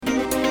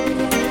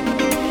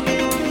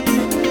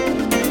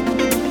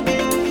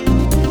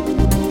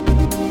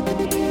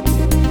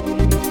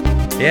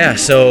Yeah,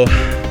 so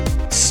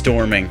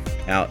storming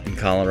out in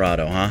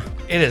Colorado, huh?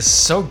 It is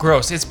so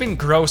gross. It's been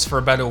gross for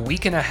about a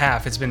week and a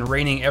half. It's been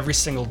raining every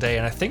single day,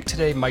 and I think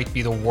today might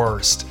be the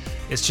worst.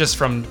 It's just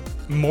from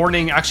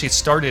morning, actually it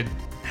started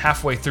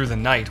halfway through the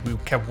night. We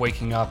kept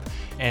waking up,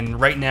 and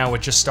right now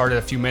it just started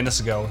a few minutes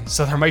ago.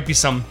 So there might be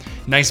some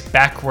nice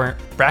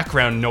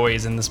background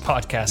noise in this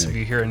podcast if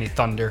you hear any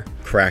thunder.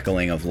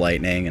 Crackling of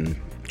lightning and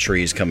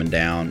trees coming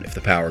down. If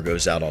the power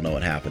goes out, I'll know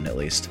what happened at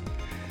least.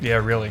 Yeah,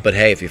 really. But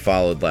hey, if you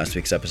followed last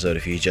week's episode,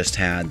 if you just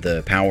had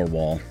the power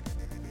wall,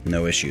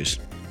 no issues.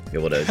 Be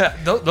able to.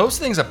 Those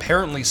things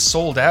apparently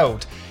sold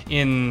out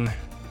in,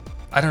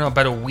 I don't know,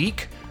 about a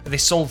week. They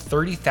sold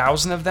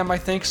 30,000 of them, I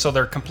think. So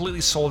they're completely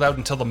sold out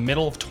until the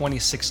middle of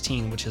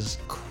 2016, which is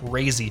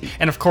crazy.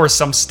 And of course,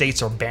 some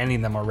states are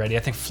banning them already. I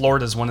think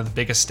Florida is one of the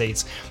biggest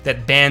states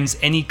that bans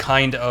any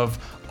kind of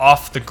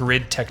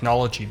off-the-grid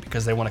technology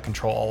because they want to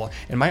control all.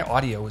 And my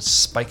audio is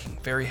spiking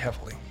very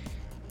heavily.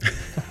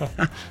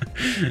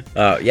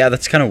 Yeah,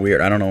 that's kind of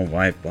weird. I don't know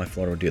why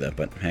Florida would do that,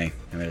 but hey,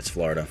 I mean, it's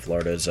Florida.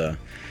 Florida's an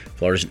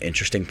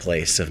interesting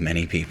place of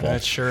many people.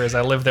 It sure is.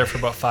 I lived there for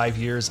about 5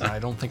 years, and I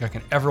don't think I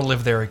can ever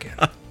live there again.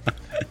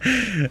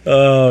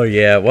 Oh,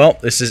 yeah. Well,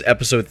 this is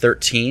episode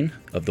 13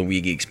 of the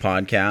We Geeks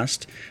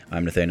podcast.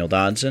 I'm Nathaniel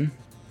Dodson.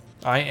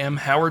 I am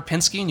Howard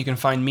Pinsky, and you can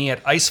find me at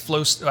at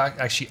Iceflow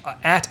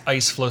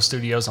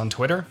Studios on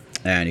Twitter.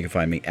 And you can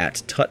find me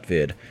at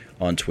Tutvid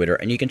on Twitter.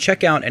 And you can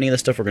check out any of the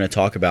stuff we're going to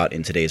talk about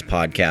in today's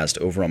podcast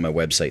over on my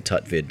website,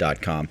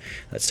 tutvid.com.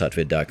 That's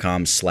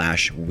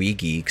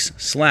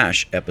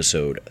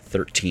tutvid.com/wegeeks/episode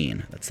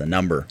 13. That's the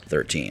number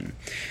 13.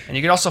 And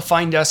you can also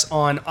find us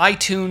on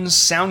iTunes,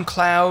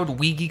 SoundCloud,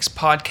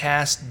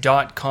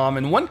 wegeekspodcast.com.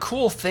 And one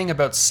cool thing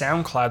about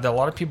SoundCloud that a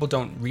lot of people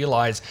don't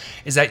realize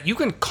is that you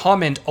can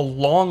comment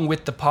along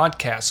with the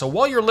podcast. So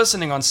while you're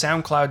listening on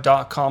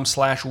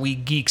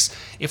soundcloud.com/wegeeks,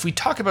 if we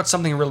talk about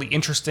something really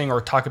interesting or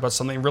talk about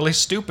something really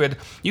stupid,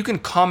 you can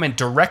comment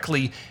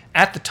directly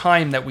at the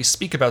time that we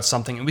speak about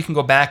something, and we can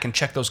go back and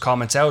check those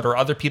comments out, or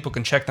other people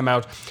can check them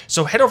out.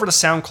 So head over to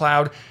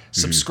SoundCloud,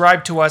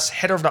 subscribe to us,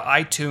 head over to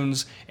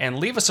iTunes, and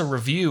leave us a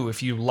review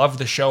if you love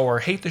the show or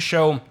hate the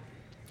show.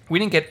 We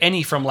didn't get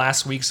any from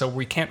last week, so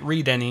we can't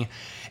read any.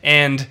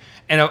 And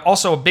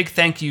also a big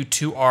thank you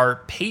to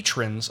our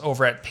patrons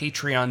over at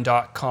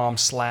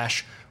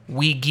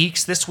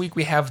patreon.com/WeGeeks. This week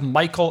we have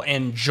Michael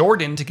and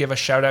Jordan to give a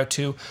shout out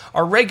to.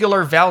 Our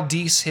regular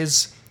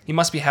Valdez, he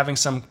must be having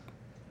some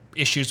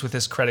issues with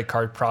his credit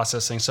card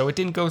processing, so it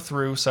didn't go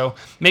through. So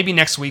maybe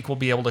next week we'll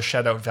be able to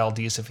shout out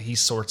Valdez if he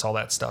sorts all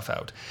that stuff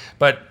out.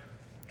 But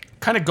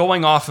kind of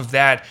going off of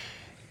that,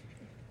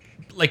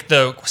 like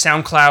the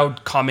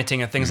SoundCloud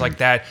commenting and things like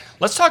that,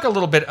 let's talk a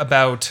little bit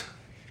about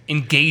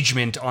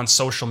engagement on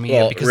social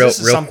media. Well,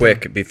 because real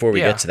quick, before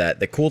we get to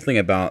that, the cool thing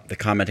about the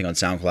commenting on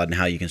SoundCloud and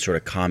how you can sort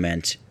of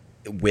comment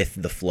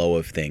with the flow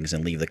of things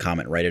and leave the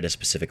comment right at a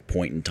specific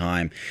point in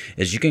time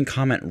is you can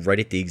comment right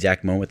at the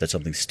exact moment that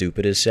something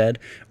stupid is said,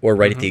 or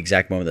right at the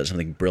exact moment that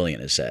something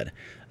brilliant is said.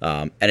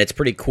 And it's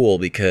pretty cool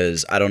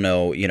because I don't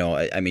know,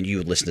 I mean,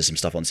 you listen to some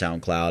stuff on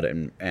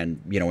SoundCloud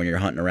and when you're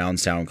hunting around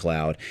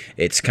SoundCloud,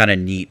 it's kind of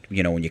neat,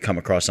 when you come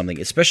across something,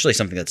 especially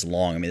something that's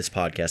long. I mean, this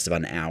podcast is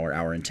about an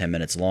hour and 10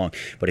 minutes long,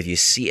 but if you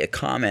see a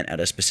comment at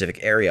a specific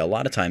area, a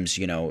lot of times,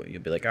 you'll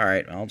be like, all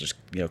right, I'll just,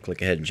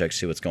 click ahead and check,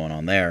 see what's going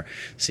on there,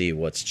 see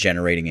what's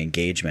generating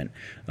engagement.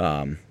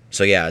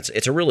 So yeah,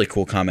 it's a really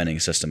cool commenting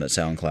system that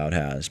SoundCloud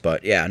has.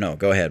 But yeah, no,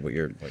 go ahead. What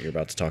you're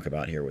about to talk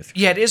about here with.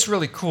 Yeah, it is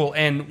really cool.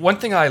 And one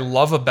thing I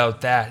love about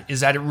that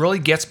is that it really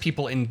gets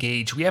people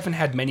engaged. We haven't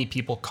had many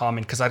people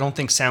comment because I don't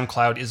think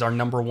SoundCloud is our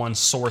number one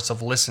source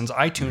of listens.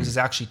 iTunes is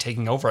actually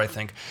taking over, I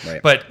think.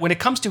 Right. But when it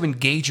comes to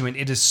engagement,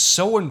 it is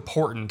so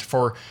important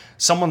for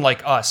someone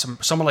like us,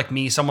 someone like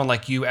me, someone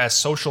like you as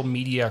social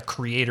media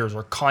creators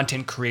or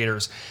content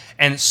creators.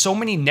 And so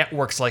many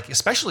networks, like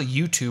especially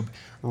YouTube,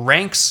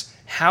 ranks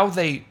how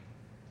they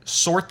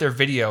sort their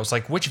videos,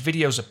 like which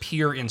videos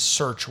appear in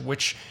search,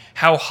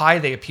 how high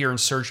they appear in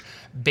search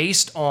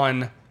based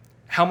on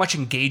how much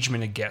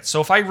engagement it gets. So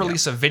if I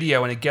release a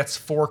video and it gets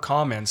 4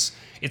 comments,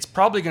 it's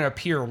probably going to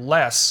appear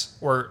less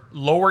or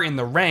lower in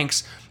the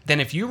ranks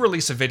than if you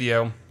release a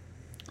video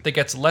that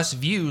gets less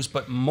views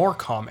but more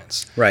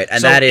comments. Right,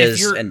 and so that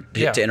is, and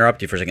to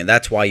interrupt you for a second,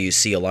 that's why you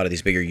see a lot of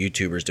these bigger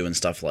YouTubers doing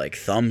stuff like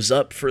thumbs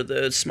up for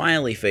the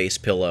smiley face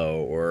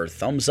pillow, or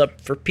thumbs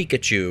up for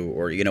Pikachu,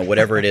 or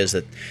whatever it is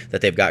that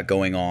they've got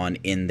going on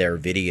in their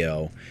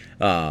video.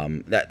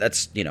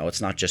 That's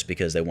it's not just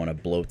because they want to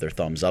bloat their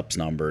thumbs ups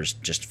numbers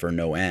just for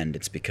no end.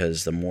 It's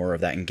because the more of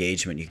that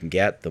engagement you can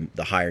get,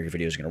 the higher your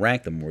video is going to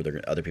rank, the more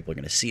other people are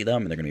going to see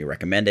them, and they're going to be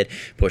recommended,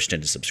 pushed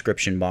into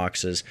subscription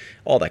boxes,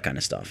 all that kind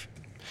of stuff.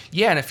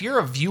 Yeah, and if you're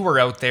a viewer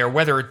out there,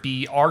 whether it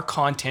be our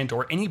content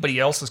or anybody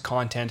else's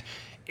content,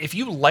 if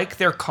you like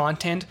their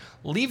content,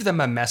 leave them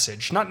a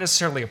message. Not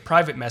necessarily a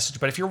private message,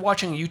 but if you're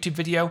watching a YouTube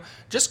video,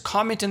 just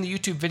comment in the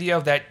YouTube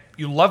video that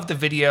you love the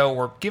video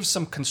or give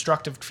some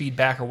constructive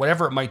feedback or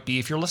whatever it might be.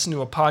 If you're listening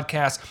to a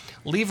podcast,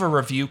 leave a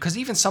review, because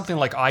even something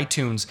like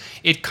iTunes,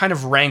 it kind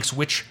of ranks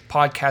which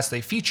podcasts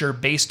they feature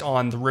based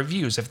on the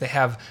reviews. If they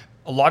have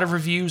a lot of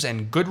reviews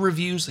and good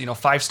reviews,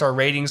 5-star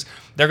ratings,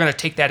 they're going to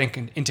take that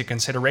into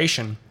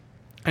consideration.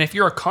 And if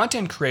you're a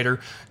content creator,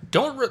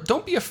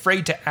 don't be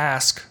afraid to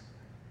ask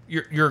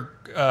your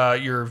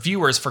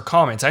viewers for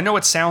comments. I know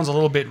it sounds a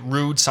little bit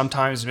rude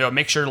sometimes.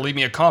 Make sure to leave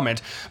me a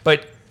comment,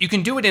 but you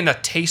can do it in a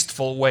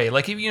tasteful way.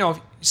 Like,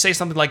 say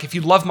something like, if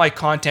you love my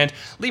content,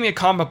 leave me a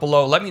comment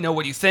below. Let me know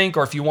what you think.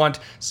 Or if you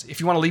want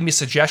to leave me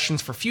suggestions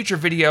for future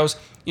videos,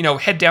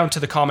 head down to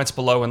the comments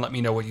below and let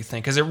me know what you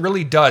think. Because it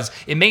really does.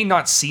 It may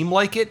not seem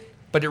like it,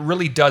 but it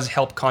really does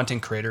help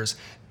content creators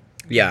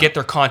get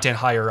their content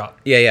higher up.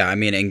 Yeah. I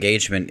mean,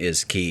 engagement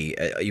is key.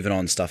 Even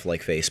on stuff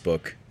like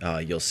Facebook,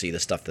 you'll see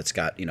the stuff that's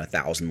got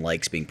 1,000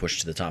 likes being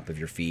pushed to the top of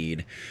your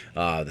feed.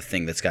 The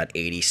thing that's got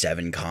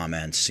 87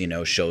 comments,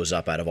 shows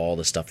up out of all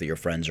the stuff that your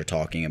friends are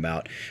talking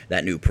about.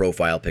 That new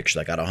profile picture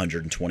that got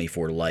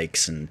 124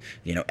 likes and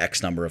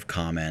X number of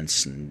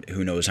comments and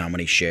who knows how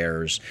many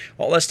shares.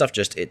 All that stuff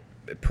it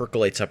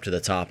percolates up to the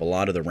top. A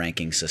lot of the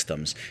ranking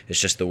systems, it's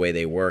just the way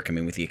they work. I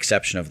mean, with the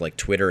exception of like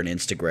Twitter and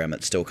Instagram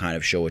that still kind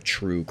of show a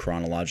true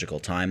chronological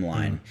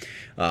timeline.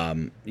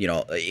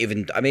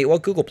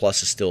 Google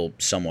Plus is still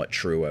somewhat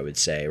true, I would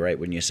say, right?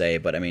 When you say,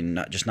 but I mean,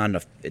 not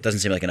enough. It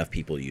doesn't seem like enough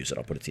people use it.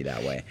 I'll put it to you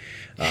that way.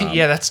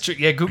 Yeah, that's true.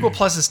 Yeah, Google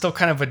Plus is still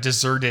kind of a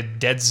deserted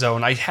dead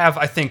zone. I have,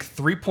 I think,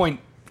 3.1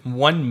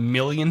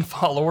 million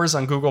followers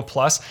on Google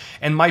Plus,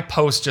 and my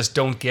posts just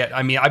don't get.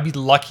 I mean, I'd be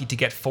lucky to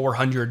get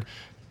 400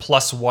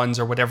 plus ones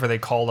or whatever they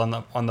called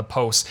on the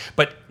posts.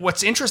 But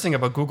what's interesting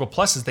about Google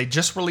Plus is they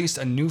just released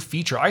a new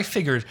feature. I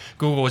figured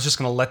Google was just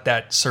going to let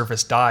that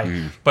service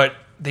die, but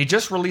they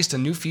just released a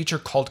new feature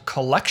called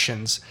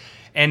Collections,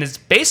 and it's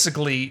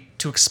basically,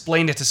 to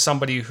explain it to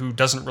somebody who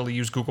doesn't really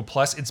use Google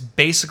Plus, it's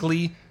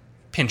basically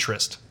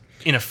Pinterest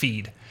in a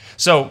feed.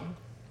 So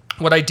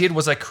what I did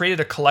was I created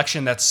a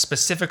collection that's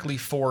specifically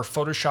for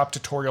Photoshop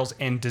tutorials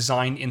and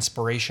design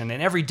inspiration.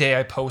 And every day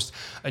I post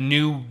a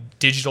new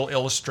digital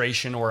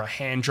illustration or a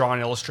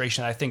hand-drawn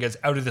illustration I think is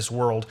out of this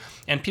world.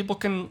 And people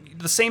can,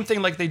 the same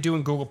thing like they do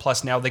in Google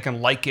Plus now, they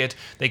can like it,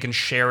 they can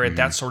share it,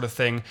 that sort of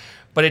thing.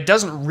 But it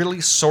doesn't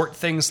really sort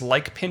things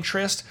like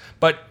Pinterest.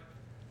 But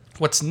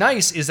what's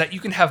nice is that you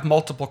can have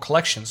multiple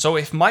collections. So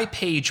if my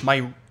page,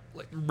 my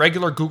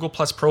regular Google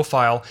Plus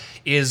profile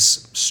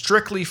is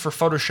strictly for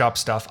Photoshop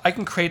stuff, I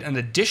can create an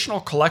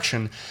additional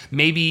collection.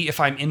 Maybe if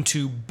I'm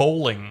into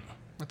bowling,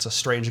 that's a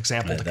strange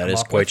example to come up with. That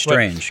is quite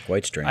strange.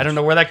 Quite strange. I don't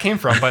know where that came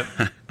from, but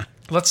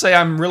let's say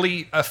I'm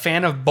really a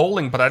fan of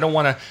bowling, but I don't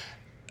want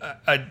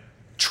to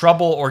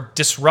trouble or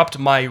disrupt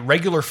my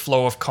regular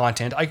flow of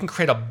content. I can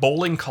create a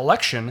bowling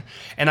collection,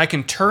 and I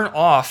can turn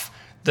off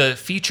the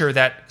feature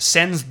that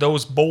sends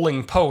those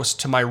bowling posts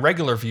to my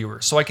regular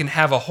viewers. So I can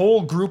have a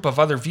whole group of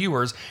other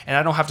viewers, and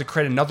I don't have to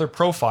create another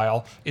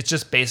profile. It's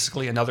just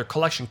basically another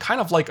collection, kind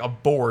of like a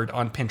board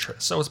on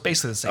Pinterest. So it's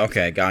basically the same.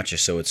 Okay, gotcha.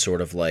 So it's sort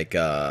of like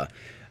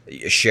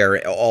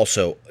share.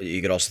 Also,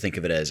 you could also think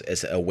of it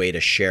as a way to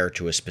share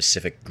to a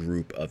specific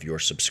group of your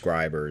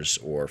subscribers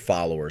or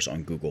followers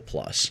on Google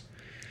Plus.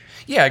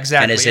 Yeah,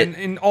 exactly.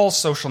 And all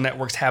social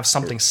networks have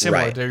something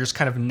similar. Right. They're just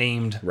kind of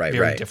named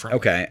very differently.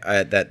 Okay,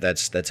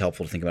 that's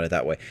helpful to think about it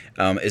that way.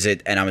 Is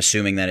it? And I'm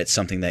assuming that it's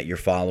something that your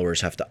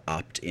followers have to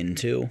opt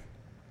into.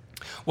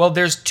 Well,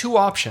 there's two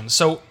options.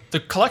 So the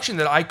collection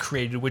that I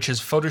created, which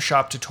is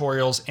Photoshop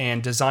tutorials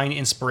and design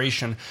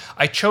inspiration,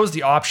 I chose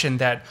the option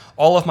that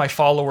all of my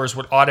followers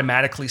would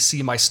automatically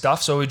see my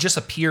stuff. So it would just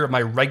appear in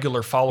my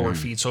regular follower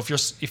feed. So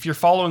if you're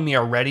following me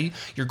already,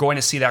 you're going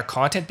to see that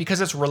content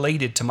because it's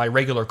related to my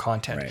regular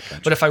content. Right,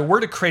 gotcha. But if I were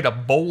to create a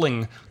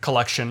bowling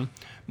collection,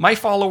 my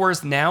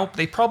followers now,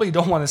 they probably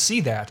don't want to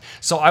see that.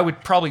 So I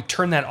would probably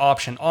turn that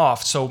option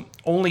off. So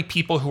only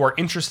people who are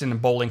interested in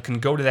bowling can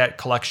go to that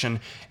collection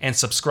and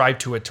subscribe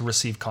to it to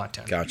receive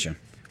content. Gotcha.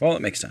 Well,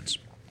 it makes sense.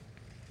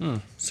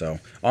 So,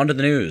 on to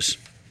the news.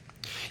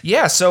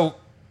 Yeah, so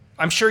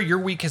I'm sure your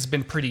week has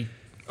been pretty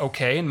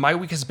okay, and my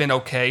week has been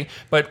okay.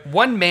 But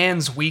one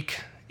man's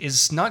week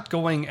is not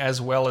going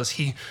as well as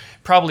he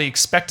probably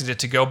expected it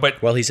to go.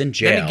 But well, he's in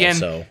jail, then again,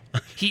 so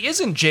he is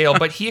in jail,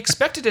 but he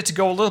expected it to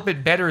go a little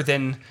bit better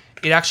than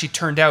it actually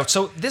turned out.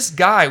 So this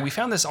guy, we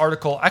found this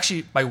article.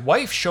 Actually, my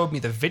wife showed me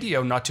the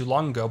video not too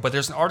long ago, but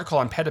there's an article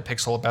on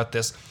Petapixel about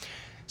this.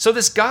 So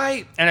this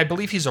guy, and I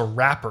believe he's a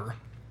rapper,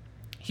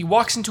 he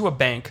walks into a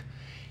bank.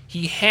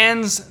 He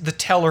hands the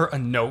teller a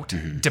note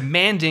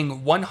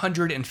demanding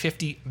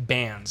 150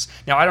 bands.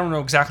 Now, I don't know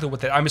exactly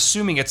what that. I'm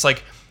assuming it's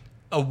like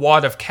a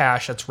wad of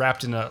cash that's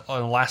wrapped in an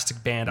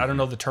elastic band. I don't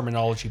know the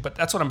terminology, but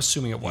that's what I'm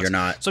assuming it was. You're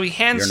not. So he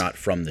hands. You're not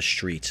from the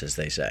streets, as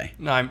they say.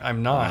 No,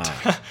 I'm not.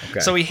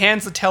 Okay. So he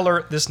hands the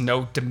teller this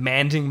note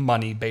demanding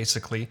money,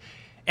 basically,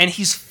 and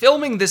he's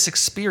filming this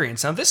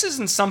experience. Now, this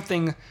isn't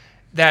something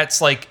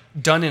that's like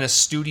done in a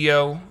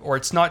studio, or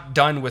it's not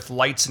done with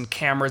lights and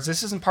cameras.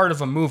 This isn't part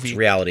of a movie. It's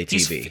reality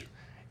TV.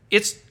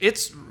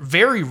 It's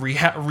very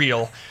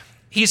real.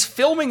 He's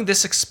filming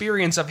this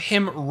experience of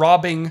him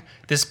robbing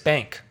this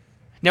bank.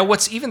 Now,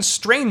 what's even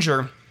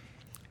stranger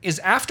is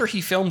after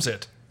he films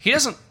it, he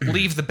doesn't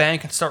leave the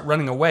bank and start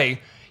running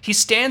away. He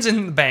stands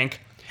in the bank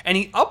and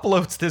he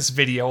uploads this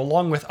video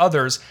along with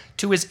others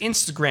to his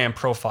Instagram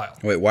profile.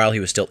 Wait, while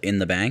he was still in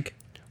the bank?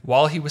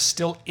 While he was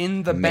still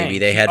in the bank. Maybe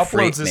they had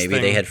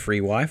free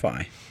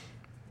Wi-Fi.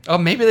 Oh,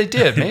 maybe they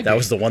did. Maybe. That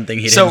was the one thing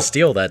he didn't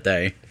steal that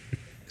day.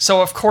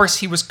 So, of course,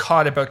 he was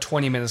caught about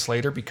 20 minutes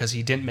later because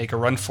he didn't make a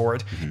run for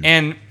it. Mm-hmm.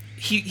 And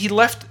he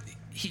left.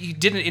 He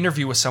did an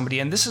interview with somebody,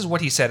 and this is what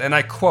he said, and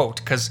I quote,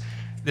 because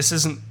this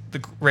isn't the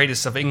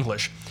greatest of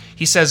English.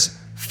 He says,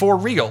 "For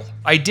real,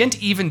 I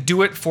didn't even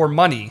do it for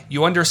money.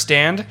 You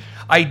understand?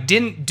 I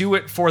didn't do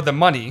it for the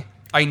money.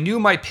 I knew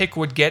my pic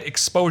would get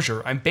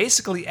exposure. I'm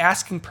basically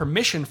asking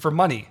permission for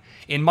money.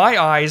 In my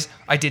eyes,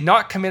 I did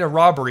not commit a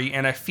robbery,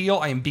 and I feel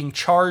I am being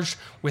charged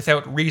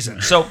without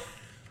reason." So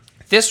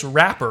this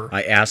rapper,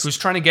 who's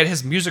trying to get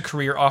his music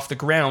career off the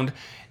ground,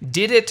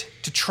 did it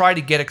to try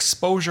to get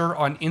exposure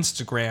on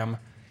Instagram.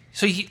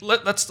 So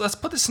let's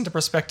put this into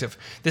perspective.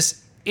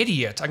 This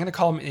idiot, I'm going to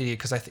call him an idiot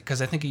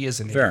because I think he is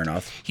an idiot. Fair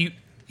enough.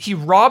 He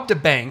robbed a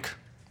bank,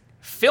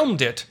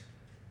 filmed it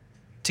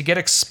to get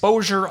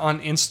exposure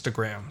on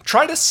Instagram.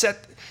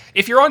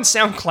 If you're on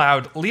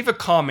SoundCloud, leave a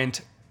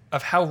comment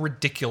of how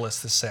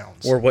ridiculous this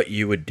sounds. Or what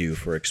you would do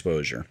for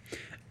exposure.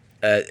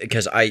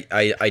 Because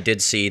I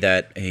did see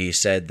that he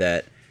said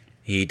that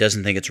he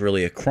doesn't think it's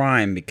really a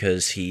crime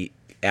because he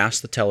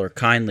asked the teller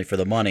kindly for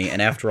the money,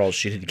 and after all,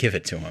 she didn't give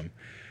it to him.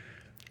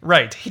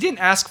 Right. He didn't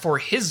ask for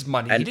his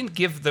money. He didn't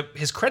give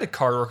his credit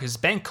card or his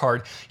bank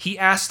card. He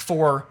asked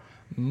for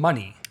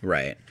money.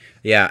 Right.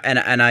 Yeah, and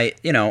I,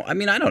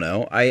 I don't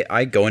know.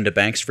 I go into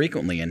banks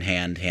frequently and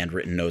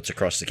handwritten notes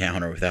across the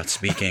counter without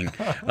speaking,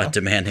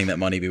 demanding that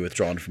money be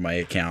withdrawn from my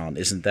account.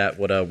 Isn't that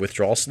what a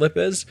withdrawal slip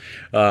is?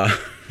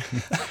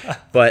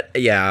 But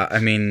yeah, I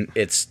mean,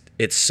 it's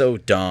so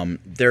dumb.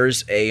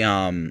 There's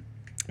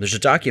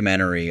a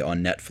documentary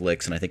on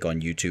Netflix and I think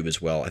on YouTube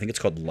as well. I think it's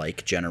called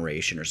Like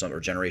Generation or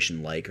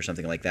Generation Like or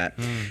something like that,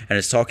 and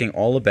it's talking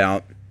all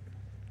about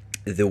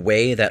the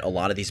way that a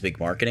lot of these big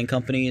marketing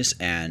companies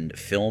and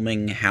film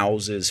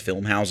houses,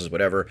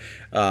 whatever,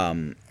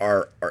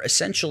 are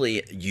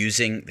essentially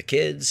using the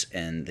kids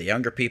and the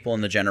younger people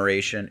in this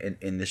generation,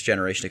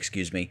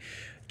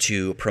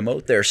 to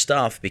promote their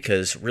stuff,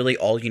 because really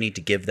all you need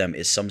to give them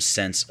is some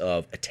sense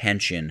of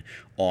attention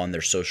on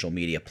their social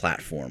media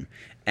platform.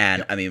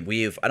 And I mean,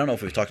 I don't know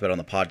if we've talked about it on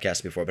the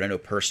podcast before, but I know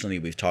personally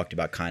we've talked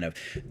about kind of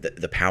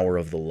the power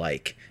of the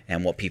like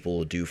and what people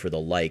will do for the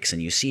likes.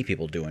 And you see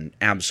people doing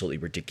absolutely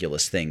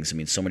ridiculous things. I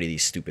mean, so many of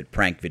these stupid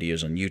prank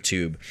videos on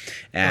YouTube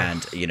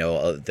and,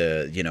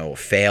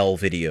 fail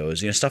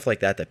videos, stuff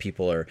like that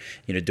people are,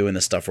 doing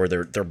the stuff where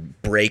they're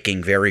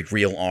breaking very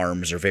real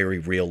arms or very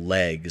real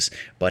legs.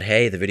 But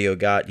hey, the video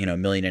got, 1.5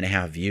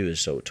 million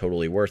views, so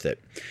totally worth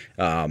it.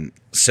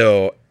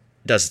 So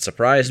does it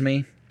surprise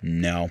me?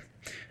 No.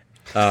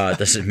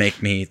 Does it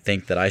make me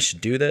think that I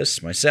should do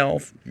this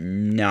myself?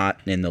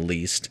 Not in the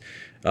least.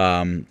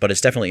 But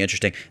it's definitely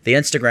interesting. The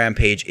Instagram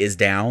page is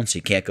down, so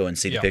you can't go and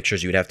see the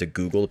pictures. You would have to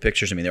Google the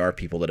pictures. I mean, there are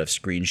people that have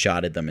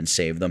screenshotted them and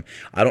saved them.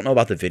 I don't know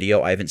about the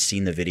video. I haven't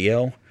seen the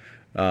video.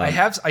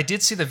 I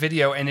did see the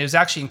video, and it was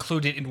actually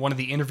included in one of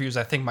the interviews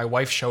I think my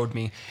wife showed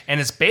me.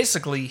 And it's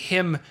basically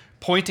him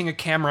pointing a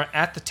camera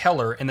at the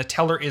teller, and the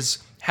teller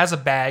has a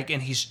bag,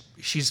 and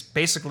she's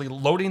basically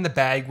loading the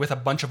bag with a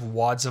bunch of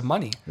wads of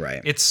money.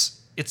 Right.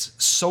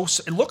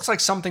 It looks like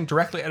something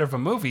directly out of a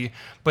movie,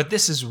 but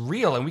this is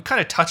real. And we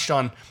kind of touched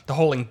on the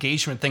whole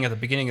engagement thing at the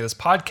beginning of this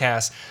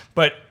podcast,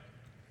 but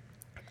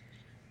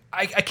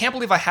I can't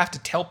believe I have to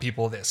tell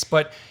people this,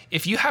 but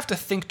if you have to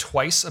think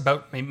twice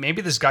about,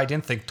 maybe this guy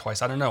didn't think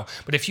twice, I don't know,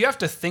 but if you have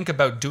to think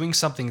about doing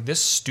something this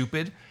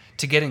stupid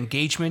to get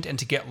engagement and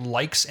to get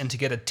likes and to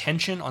get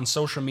attention on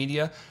social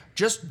media,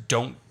 just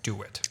don't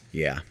do it.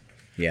 Yeah.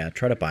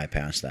 Try to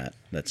bypass that.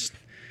 That's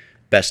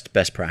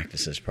best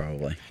practices,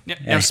 probably.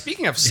 Now,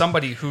 speaking of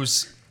somebody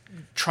who's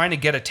trying to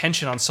get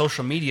attention on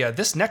social media,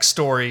 this next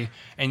story,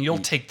 and you'll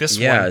take this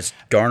one. Yeah, it's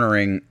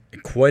garnering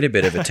quite a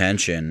bit of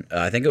attention.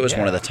 I think it was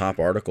one of the top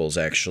articles,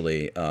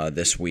 actually,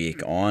 this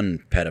week on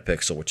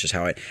Petapixel, which is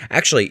how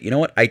actually, you know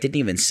what? I didn't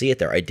even see it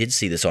there. I did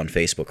see this on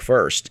Facebook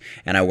first,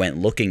 and I went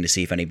looking to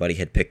see if anybody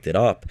had picked it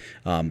up.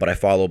 But I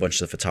follow a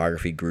bunch of the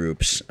photography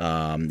groups,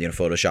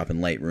 Photoshop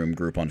and Lightroom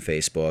group on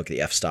Facebook,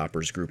 the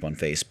F-Stoppers group on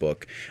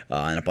Facebook,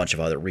 and a bunch of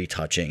other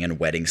retouching and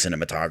wedding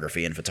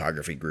cinematography and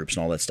photography groups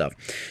and all that stuff.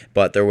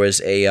 But there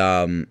was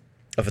a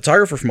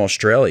photographer from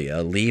Australia,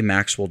 Lee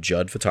Maxwell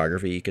Judd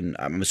Photography.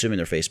 I'm assuming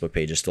their Facebook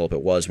page is still up.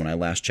 It was when I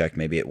last checked.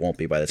 Maybe it won't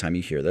be by the time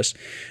you hear this.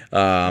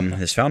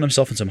 Has found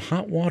himself in some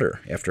hot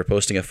water after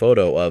posting a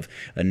photo of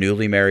a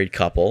newly married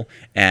couple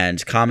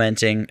and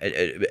commenting,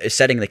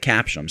 setting the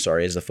caption,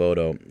 as the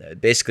photo,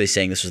 basically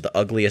saying this was the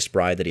ugliest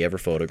bride that he ever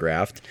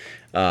photographed.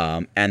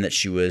 and that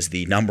she was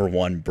the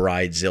 #1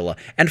 bridezilla.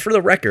 And for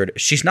the record,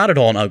 she's not at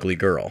all an ugly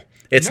girl.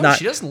 It's No, not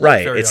she doesn't look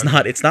right. very It's ugly.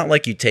 not. It's not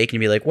like you take and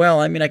be like, well,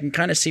 I mean, I can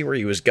kind of see where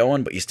he was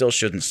going, but you still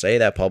shouldn't say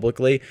that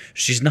publicly.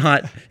 She's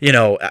not.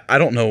 I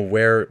don't know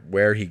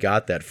where he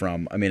got that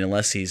from. I mean,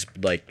 unless he's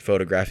like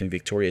photographing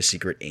Victoria's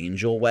Secret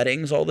angel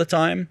weddings all the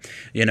time.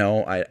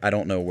 I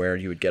don't know where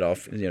you would get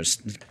off.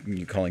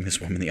 You calling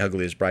this woman the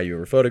ugliest bride you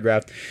ever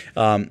photographed.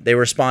 They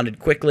responded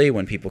quickly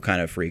when people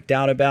kind of freaked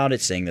out about it,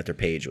 saying that their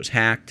page was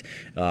hacked,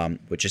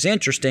 which is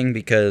interesting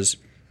because.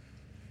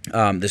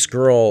 This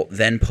girl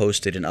then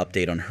posted an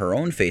update on her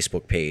own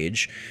Facebook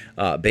page,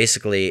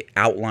 basically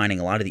outlining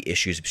a lot of the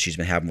issues she's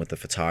been having with the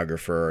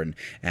photographer,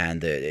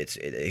 and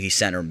he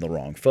sent her the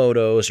wrong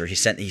photos, or he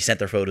sent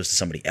their photos to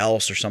somebody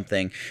else or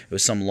something. It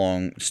was some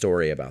long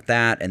story about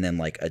that, and then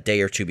like a day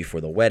or two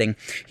before the wedding,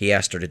 he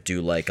asked her to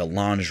do like a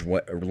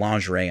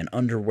lingerie and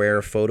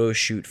underwear photo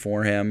shoot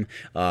for him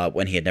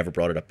when he had never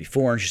brought it up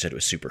before, and she said it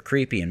was super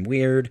creepy and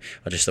weird,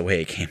 just the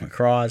way it came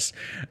across,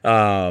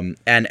 and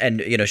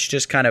she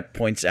just kind of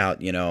points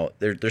out,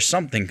 there's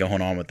something going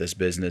on with this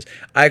business.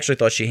 I actually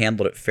thought she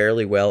handled it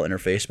fairly well in her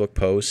Facebook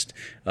post,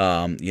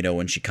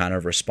 when she kind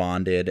of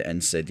responded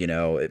and said,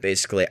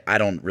 basically, I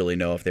don't really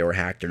know if they were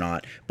hacked or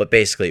not, but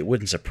basically it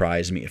wouldn't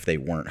surprise me if they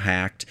weren't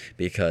hacked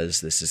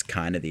because this is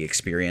kind of the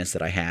experience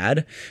that I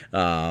had.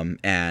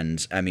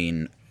 And I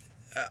mean,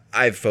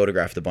 I've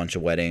photographed a bunch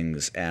of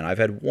weddings, and I've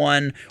had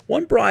one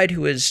bride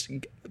who is,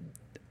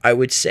 I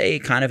would say,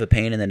 kind of a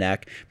pain in the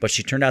neck, but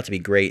she turned out to be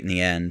great in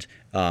the end.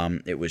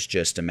 It was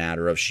just a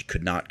matter of she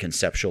could not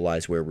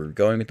conceptualize where we were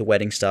going with the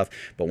wedding stuff,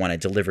 but when I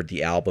delivered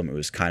the album, it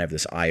was kind of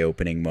this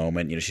eye-opening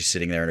moment. She's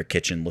sitting there in her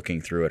kitchen looking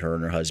through at her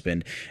and her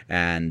husband,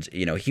 and,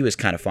 he was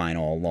kind of fine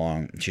all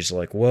along. She's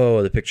like,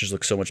 whoa, the pictures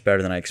look so much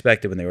better than I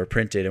expected when they were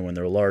printed and when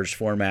they were large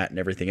format and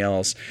everything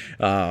else,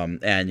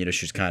 and,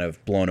 she was kind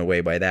of blown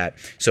away by that.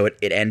 So it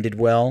ended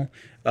well.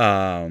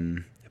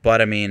 But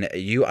I mean,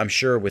 I'm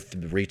sure with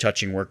the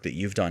retouching work that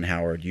you've done,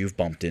 Howard, you've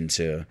bumped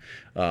into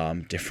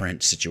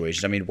different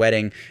situations. I mean,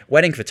 wedding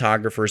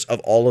photographers, of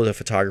all of the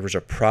photographers,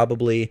 are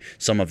probably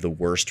some of the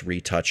worst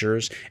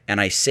retouchers. And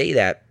I say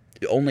that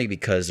only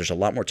because there's a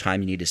lot more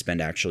time you need to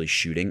spend actually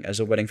shooting as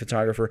a wedding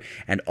photographer.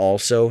 And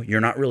also, you're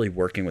not really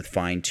working with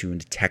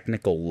fine-tuned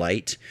technical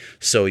light.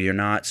 So you're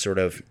not sort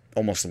of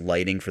almost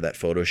lighting for that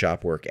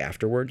Photoshop work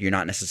afterward. You're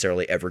not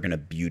necessarily ever going to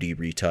beauty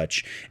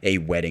retouch a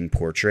wedding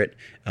portrait.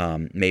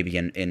 Maybe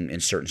in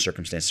certain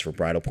circumstances for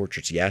bridal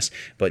portraits, yes.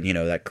 But,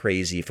 that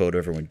crazy photo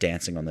of everyone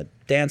dancing on the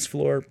dance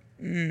floor,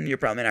 you're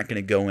probably not going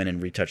to go in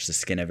and retouch the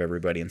skin of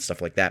everybody and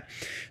stuff like that.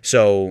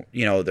 So,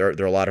 there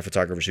are a lot of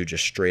photographers who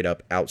just straight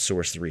up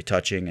outsource the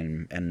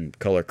retouching and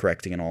color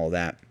correcting and all of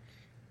that.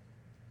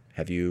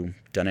 Have you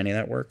done any of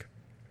that work?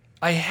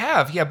 I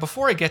have, yeah.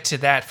 Before I get to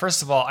that,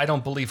 first of all, I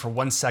don't believe for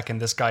 1 second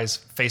this guy's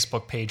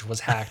Facebook page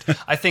was hacked.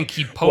 I think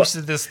he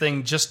posted this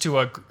thing just to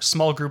a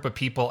small group of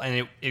people, and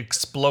it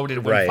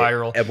exploded, went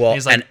viral. Well, and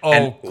he's like,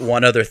 and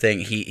one other thing,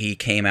 he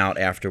came out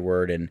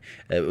afterward and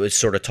was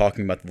sort of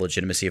talking about the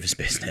legitimacy of his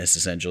business,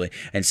 essentially,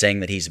 and saying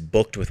that he's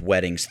booked with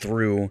weddings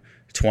through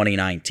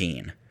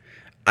 2019.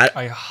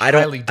 I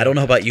don't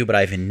know about you, but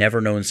I've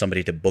never known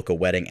somebody to book a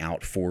wedding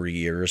out 4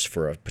 years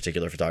for a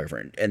particular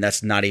photographer, and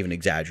that's not even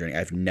exaggerating.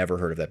 I've never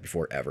heard of that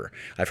before, ever.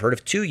 I've heard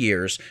of 2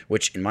 years,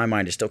 which in my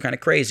mind is still kind of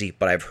crazy,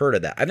 but I've heard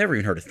of that. I've never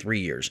even heard of 3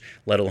 years,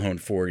 let alone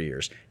 4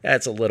 years.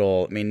 That's a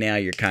little, I mean, now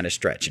you're kind of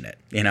stretching it,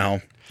 I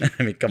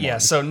mean, come on. Yeah,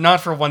 so not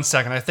for 1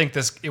 second. I think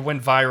it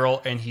went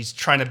viral, and he's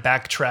trying to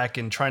backtrack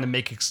and trying to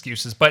make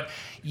excuses. But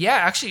yeah,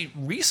 actually,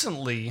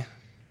 recently,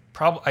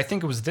 I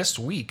think it was this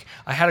week,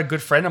 I had a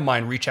good friend of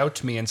mine reach out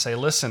to me and say,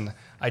 listen,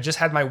 I just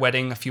had my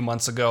wedding a few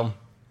months ago.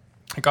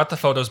 I got the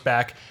photos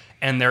back,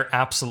 and they're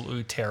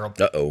absolutely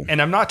terrible. Uh-oh.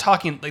 And I'm not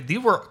talking, like, these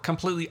were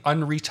completely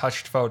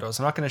unretouched photos.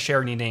 I'm not going to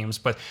share any names,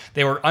 but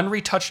they were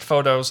unretouched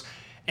photos,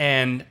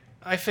 and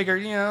I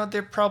figured,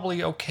 they're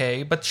probably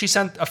okay. But she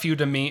sent a few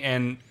to me,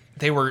 and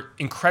they were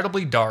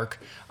incredibly dark.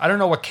 I don't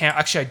know what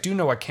actually, I do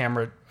know what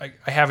camera.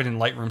 I have it in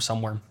Lightroom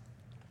somewhere.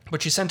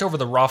 But she sent over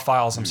the raw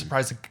files. I'm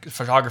surprised the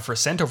photographer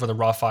sent over the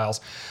raw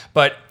files.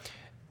 But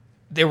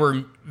they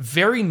were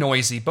very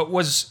noisy. But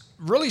was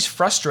really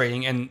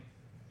frustrating, and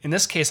in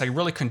this case, I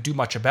really couldn't do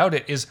much about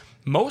it, is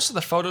most of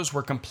the photos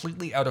were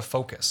completely out of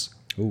focus.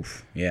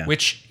 Oof, yeah.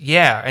 Which,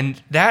 yeah,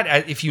 and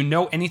that, if you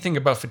know anything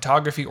about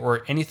photography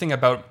or anything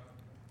about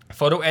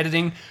photo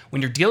editing,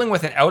 when you're dealing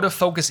with an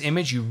out-of-focus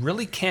image, you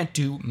really can't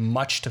do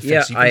much to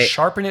fix. You can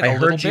sharpen it a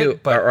little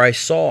bit. But I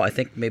saw, I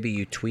think maybe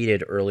you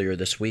tweeted earlier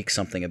this week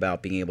something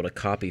about being able to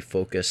copy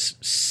focus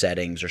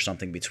settings or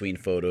something between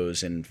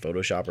photos in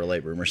Photoshop or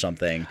Lightroom or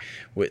something.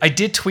 I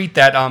did tweet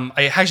that.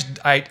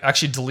 I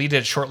actually deleted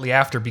it shortly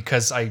after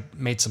because I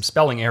made some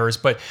spelling errors,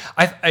 but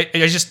I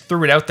just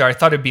threw it out there. I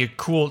thought it'd be a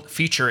cool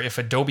feature if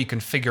Adobe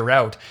can figure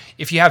out,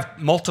 if you have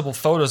multiple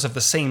photos of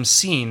the same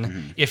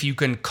scene, if you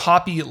can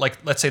copy, like,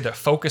 let's say, the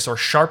focus or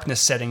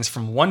sharpness settings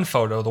from one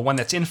photo, the one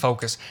that's in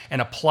focus,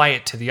 and apply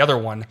it to the other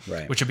one,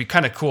 which would be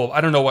kind of cool.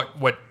 I don't know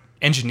what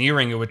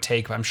engineering it would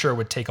take. I'm sure it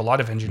would take a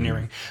lot of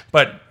engineering.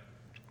 But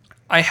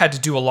I had to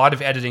do a lot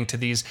of editing to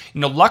these.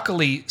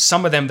 Luckily,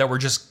 some of them that were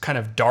just kind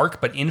of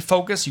dark but in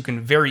focus, you can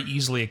very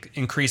easily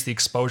increase the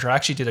exposure. I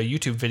actually did a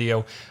YouTube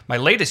video, my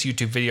latest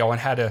YouTube video, on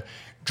how to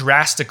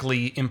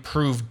drastically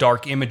improve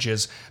dark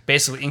images,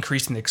 basically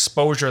increasing the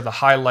exposure, the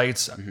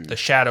highlights, the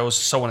shadows,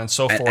 so on and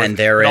so forth. And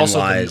therein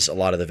lies a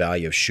lot of the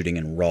value of shooting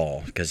in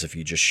RAW, because if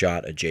you just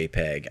shot a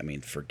JPEG, I mean,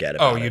 forget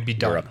about it. You'd be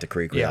done. You're up the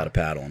creek without a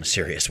paddle in a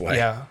serious way.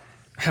 Yeah.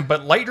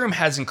 But Lightroom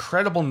has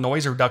incredible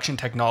noise reduction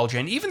technology,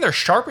 and even their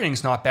sharpening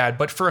is not bad.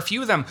 But for a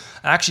few of them,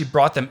 I actually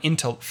brought them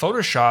into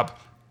Photoshop.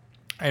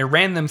 I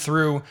ran them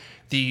through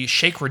the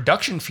shake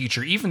reduction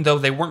feature, even though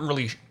they weren't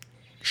really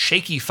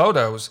shaky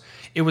photos.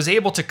 It was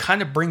able to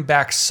kind of bring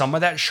back some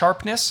of that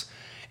sharpness.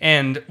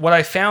 And what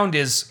I found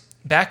is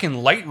back in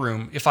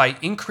Lightroom, if I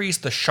increase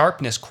the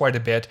sharpness quite a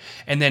bit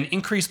and then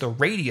increase the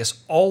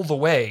radius all the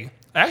way,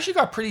 I actually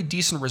got pretty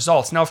decent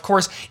results. Now, of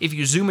course, if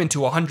you zoom into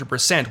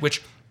 100%,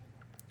 which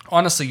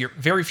honestly,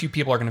 very few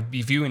people are going to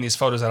be viewing these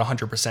photos at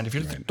 100%. If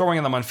you're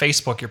throwing them on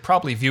Facebook, you're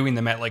probably viewing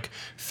them at like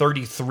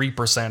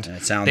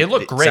 33%. They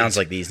look great. It sounds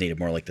like these needed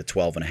more like the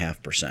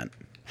 12.5%.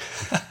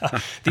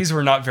 These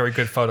were not very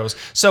good photos.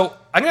 So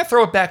I'm going to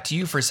throw it back to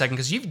you for a second,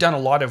 because you've done a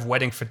lot of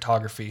wedding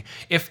photography.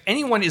 If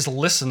anyone is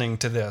listening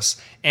to this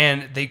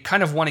and they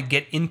kind of want to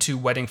get into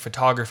wedding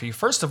photography,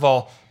 first of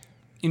all,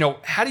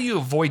 how do you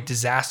avoid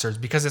disasters?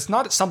 Because it's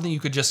not something you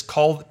could just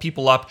call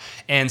people up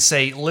and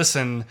say,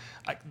 listen,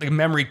 the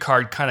memory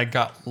card kind of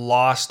got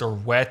lost or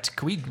wet.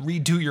 Can we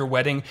redo your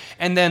wedding?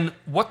 And then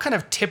what kind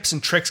of tips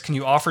and tricks can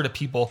you offer to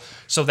people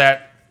so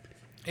that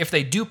if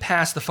they do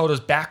pass the photos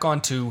back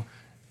onto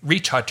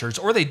retouchers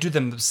or they do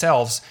them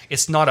themselves,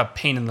 it's not a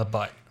pain in the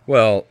butt?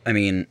 Well, I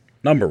mean,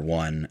 number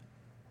one,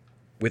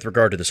 with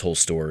regard to this whole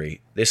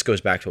story, this goes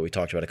back to what we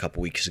talked about a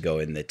couple weeks ago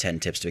in the 10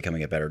 tips to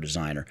becoming a better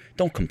designer.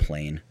 Don't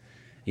complain.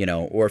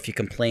 Or if you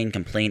complain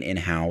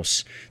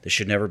in-house. This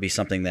should never be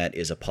something that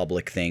is a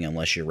public thing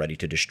unless you're ready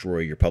to destroy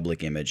your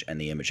public image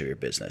and the image of your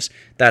business.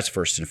 That's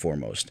first and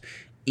foremost.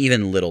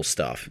 Even little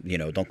stuff,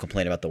 don't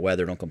complain about the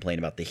weather, don't complain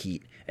about the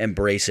heat,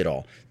 embrace it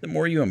all. The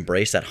more you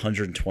embrace that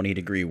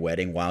 120-degree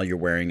wedding while you're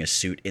wearing a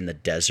suit in the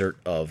desert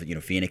of,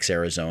 Phoenix,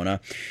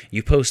 Arizona,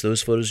 you post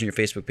those photos on your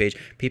Facebook page,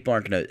 people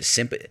aren't going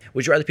to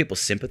would you rather people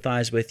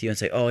sympathize with you and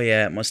say, oh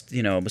yeah, it must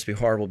be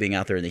horrible being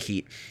out there in the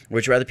heat? Or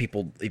would you rather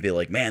people be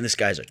like, man, this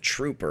guy's a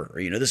trooper,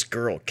 or, this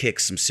girl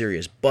kicks some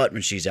serious butt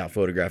when she's out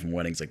photographing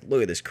weddings, like,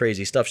 look at this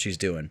crazy stuff she's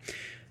doing.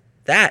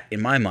 That,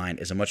 in my mind,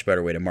 is a much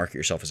better way to market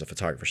yourself as a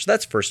photographer. So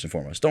that's first and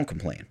foremost. Don't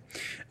complain.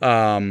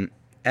 And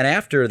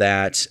after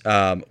that,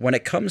 when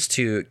it comes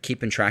to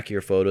keeping track of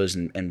your photos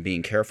and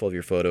being careful of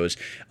your photos,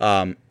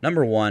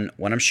 number one,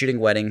 when I'm shooting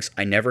weddings,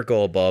 I never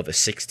go above a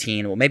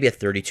 16, well, maybe a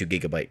 32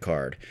 gigabyte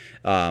card.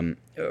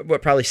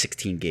 But probably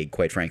 16 gig,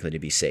 quite frankly, to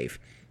be safe.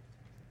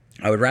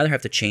 I would rather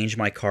have to change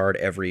my card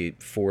every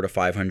 400 to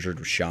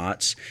 500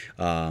 shots,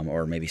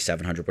 or maybe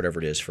 700,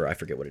 whatever it is. I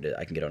forget what it is.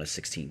 I can get on a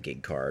 16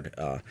 gig card.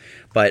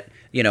 But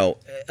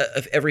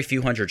every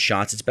few hundred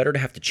shots, it's better to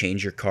have to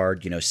change your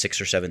card,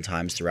 6 or 7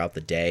 times throughout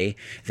the day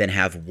than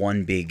have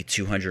one big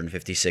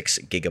 256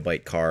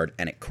 gigabyte card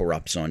and it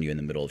corrupts on you in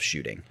the middle of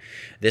shooting.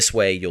 This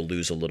way, you'll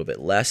lose a little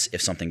bit less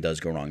if something does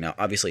go wrong. Now,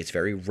 obviously, it's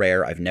very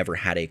rare. I've never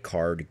had a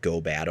card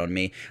go bad on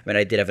me. I mean,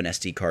 I did have an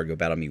SD card go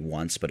bad on me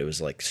once, but it was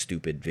like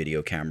stupid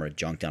video camera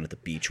junk down at the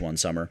beach one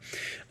summer.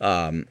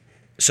 So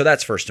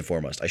that's first and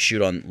foremost. I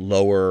shoot on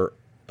lower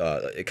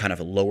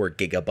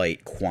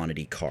gigabyte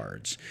quantity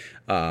cards.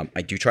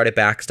 I do try to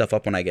back stuff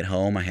up when I get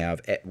home.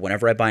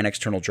 Whenever I buy an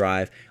external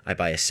drive, I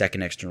buy a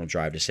second external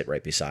drive to sit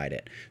right beside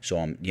it. So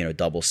I'm,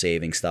 double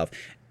saving stuff.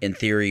 In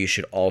theory, you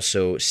should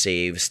also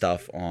save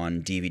stuff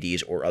on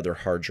DVDs or other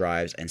hard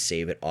drives and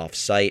save it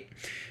off-site.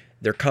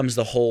 There comes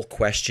the whole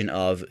question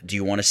of, do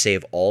you want to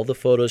save all the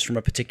photos from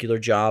a particular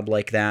job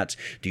like that?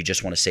 Do you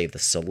just want to save the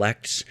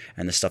selects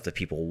and the stuff that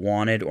people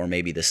wanted, or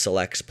maybe the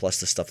selects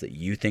plus the stuff that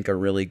you think are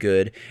really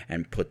good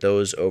and put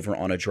those over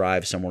on a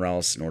drive somewhere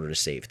else in order to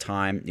save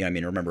time?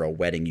 Remember a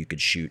wedding, you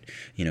could shoot,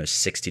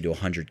 60 to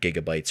 100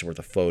 gigabytes worth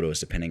of photos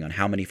depending on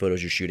how many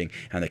photos you're shooting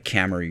and the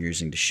camera you're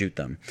using to shoot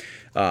them.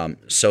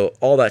 So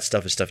all that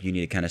stuff is stuff you need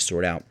to kind of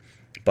sort out.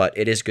 But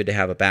it is good to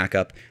have a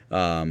backup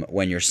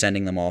when you're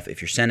sending them off.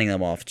 If you're sending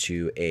them off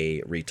to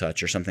a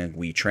retouch or something like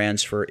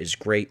WeTransfer is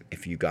great.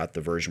 If you got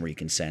the version where you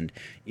can send,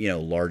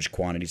 large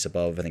quantities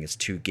above, I think it's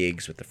 2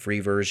 gigs with the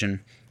free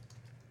version.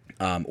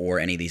 Or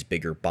any of these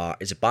bigger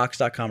is it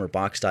Box.com or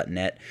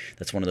Box.net?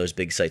 That's one of those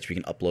big sites where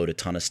you can upload a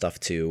ton of stuff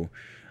to.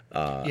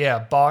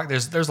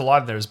 There's a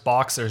lot of there's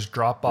Box, there's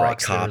Dropbox, right,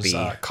 Copy.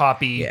 There's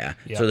Copy. Yeah.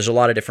 So there's a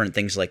lot of different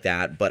things like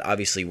that. But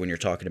obviously, when you're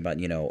talking about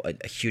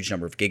a huge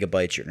number of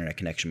gigabytes, your internet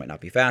connection might not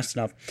be fast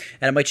enough,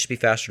 and it might just be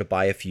faster to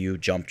buy a few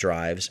jump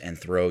drives and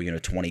throw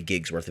 20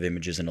 gigs worth of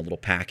images in a little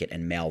packet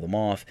and mail them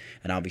off.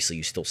 And obviously,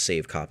 you still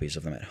save copies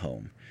of them at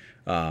home.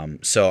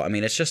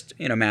 It's just,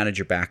 manage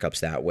your backups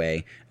that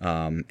way.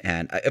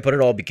 But it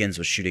all begins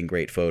with shooting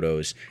great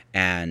photos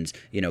and,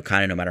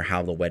 kind of no matter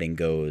how the wedding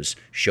goes,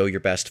 show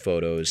your best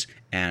photos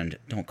and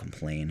don't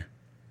complain.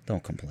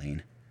 Don't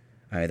complain.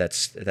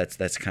 That's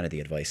kind of the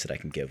advice that I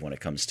can give when it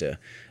comes to,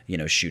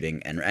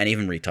 shooting and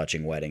even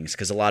retouching weddings,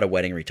 because a lot of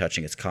wedding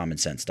retouching, it's common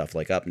sense stuff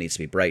like needs to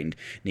be brightened,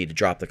 need to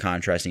drop the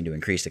contrast, need to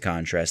increase the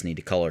contrast, need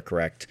to color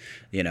correct,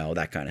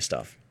 that kind of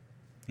stuff.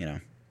 Yeah.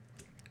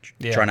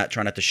 Try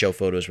not to show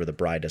photos where the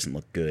bride doesn't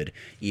look good,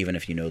 even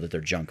if you know that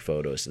they're junk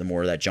photos. The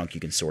more of that junk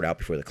you can sort out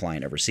before the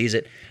client ever sees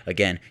it,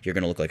 again, you're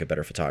going to look like a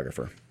better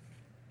photographer.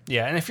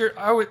 Yeah, and if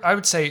I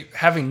would say,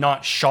 having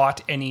not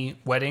shot any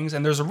weddings,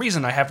 and there's a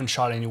reason I haven't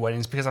shot any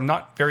weddings, because I'm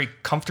not very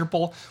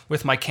comfortable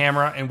with my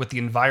camera and with the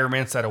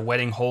environments that a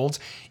wedding holds.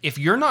 If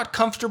you're not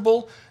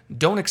comfortable,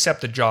 don't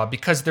accept the job,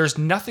 because there's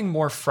nothing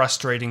more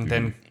frustrating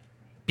than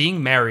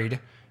being married.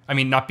 I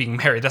mean, not being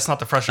married, that's not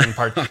the frustrating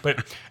part,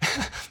 but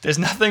there's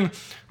nothing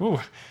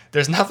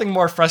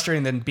more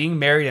frustrating than being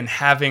married and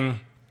having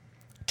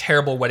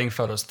terrible wedding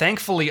photos.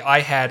 Thankfully, I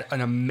had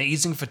an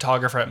amazing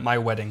photographer at my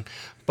wedding,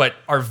 but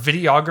our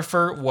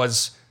videographer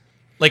was,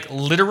 like,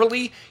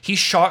 literally, he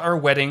shot our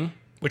wedding,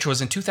 which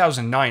was in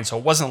 2009, so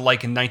it wasn't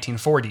like in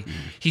 1940.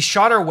 He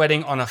shot our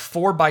wedding on a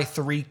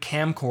 4x3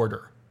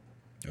 camcorder.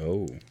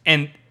 Oh.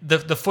 And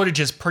the footage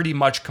is pretty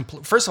much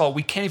complete. First of all,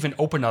 we can't even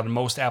open it on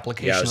most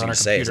applications on our computer. Yeah, I was going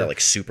to say, is that like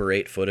Super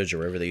 8 footage or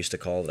whatever they used to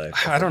call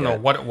it? I don't know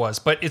what it was,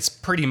 but it's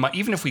pretty much,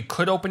 even if we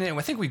could open it, and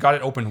I think we got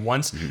it open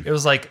once, it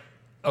was like,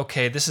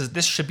 okay,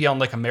 this should be on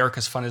like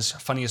America's Funniest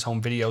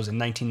Home Videos in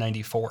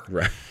 1994.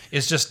 Right.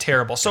 It's just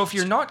terrible. So if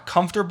you're not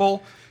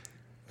comfortable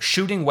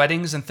shooting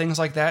weddings and things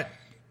like that,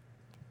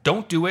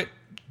 don't do it.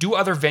 Do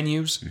other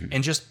venues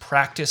and just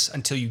practice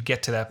until you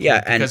get to that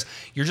point, because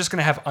you're just going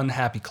to have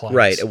unhappy clients.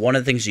 Right. One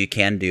of the things you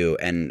can do,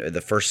 and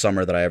the first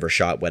summer that I ever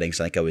shot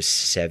weddings, I think I was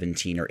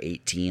 17 or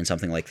 18,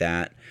 something like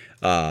that.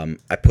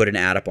 I put an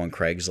ad up on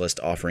Craigslist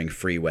offering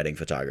free wedding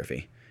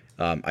photography.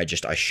 I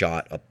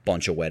shot a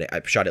bunch of weddings. I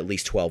shot at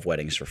least 12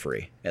 weddings for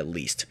free, at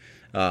least.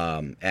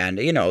 And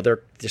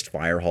they're just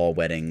fire hall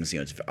weddings.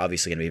 It's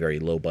obviously going to be very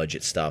low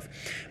budget stuff,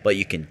 but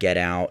you can get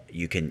out,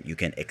 you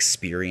can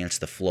experience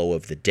the flow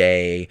of the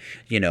day.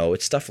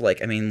 It's stuff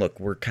like, look,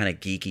 we're kind of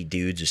geeky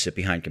dudes who sit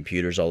behind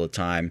computers all the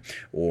time,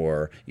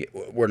 or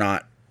we're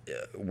not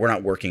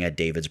working at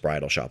David's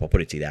bridal shop. I'll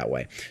put it to you that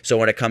way. So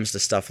when it comes to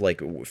stuff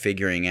like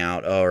figuring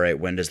out, all right,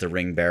 when does the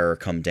ring bearer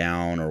come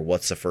down, or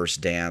what's the first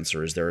dance,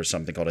 or is there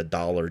something called a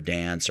dollar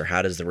dance, or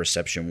how does the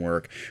reception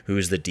work?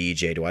 Who's the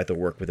DJ? Do I have to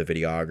work with a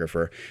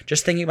videographer?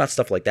 Just thinking about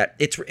stuff like that.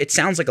 It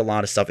sounds like a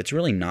lot of stuff. It's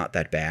really not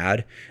that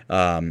bad,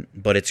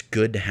 but it's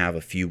good to have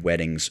a few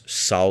weddings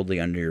solidly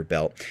under your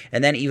belt.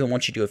 And then even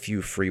once you do a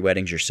few free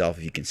weddings yourself,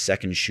 if you can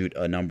second shoot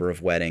a number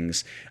of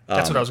weddings.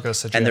 That's what I was going to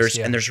suggest.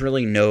 And there's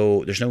really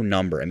no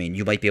number.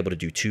 You might be able to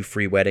do 2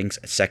 free weddings,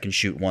 second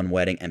shoot 1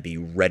 wedding, and be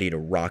ready to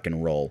rock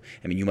and roll.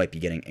 You might be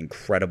getting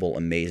incredible,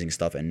 amazing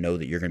stuff and know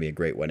that you're going to be a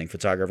great wedding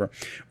photographer.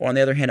 Or on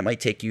the other hand, it might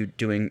take you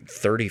doing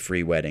 30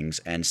 free weddings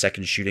and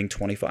second shooting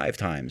 25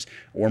 times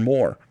or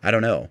more. I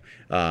don't know.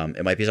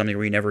 It might be something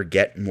where you never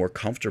get more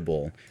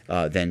comfortable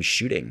than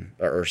shooting,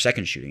 or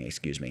second shooting,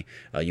 excuse me.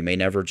 You may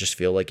never just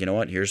feel like, you know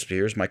what,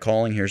 here's my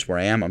calling, here's where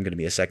I am, I'm going to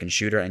be a second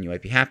shooter, and you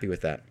might be happy with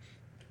that.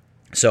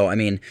 So,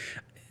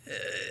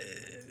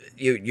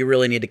 you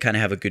really need to kind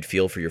of have a good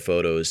feel for your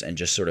photos and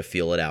just sort of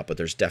feel it out. But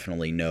there's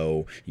definitely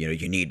no,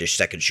 you need to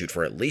second shoot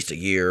for at least a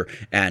year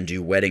and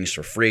do weddings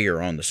for free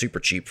or on the super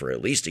cheap for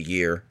at least a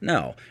year.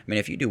 No.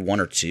 If you do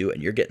 1 or 2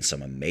 and you're getting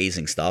some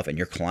amazing stuff and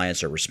your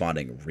clients are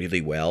responding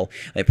really well,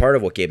 part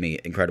of what gave me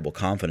incredible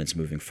confidence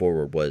moving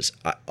forward was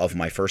of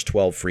my first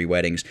 12 free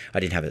weddings, I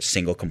didn't have a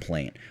single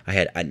complaint.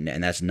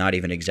 And that's not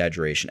even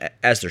exaggeration,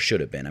 as there should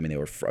have been. I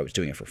was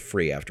doing it for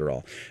free after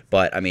all.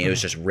 But it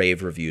was just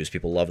rave reviews.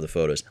 People love the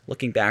photos.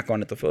 Looking back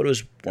on it, the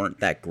photos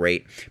weren't that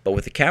great, but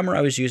with the camera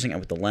I was using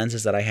and with the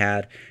lenses that I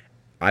had,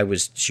 I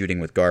was shooting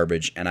with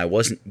garbage, and I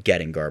wasn't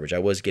getting garbage. I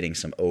was getting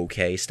some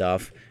okay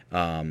stuff,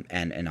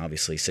 and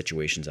obviously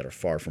situations that are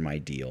far from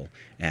ideal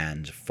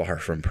and far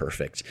from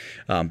perfect.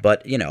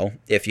 But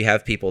if you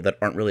have people that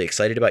aren't really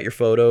excited about your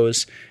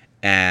photos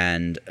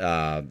and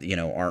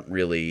aren't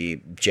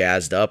really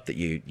jazzed up that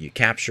you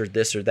captured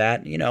this or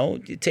that,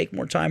 you take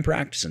more time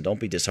practicing. Don't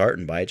be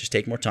disheartened by it. Just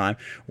take more time,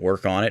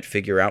 work on it,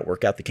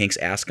 work out the kinks,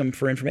 ask them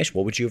for information.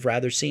 What would you have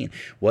rather seen?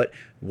 How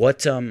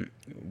would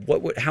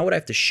I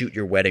have to shoot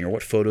your wedding, or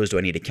what photos do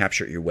I need to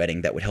capture at your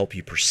wedding that would help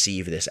you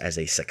perceive this as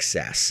a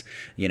success?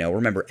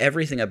 Remember,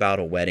 everything about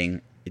a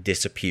wedding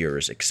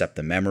disappears except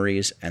the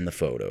memories and the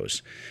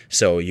photos.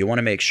 So you want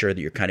to make sure that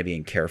you're kind of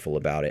being careful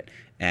about it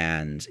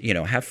and,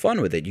 have fun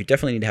with it. You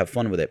definitely need to have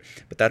fun with it.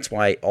 But that's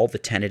why all the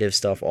tentative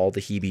stuff, all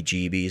the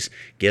heebie-jeebies,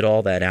 get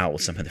all that out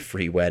with some of the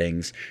free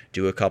weddings.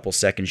 Do a couple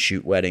second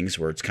shoot weddings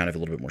where it's kind of a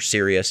little bit more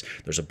serious.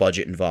 There's a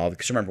budget involved.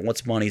 Because remember,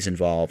 once money's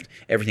involved,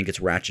 everything gets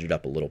ratcheted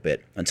up a little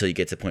bit until you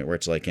get to the point where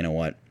it's like, you know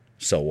what?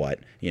 So what?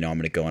 I'm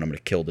going to go and I'm going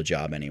to kill the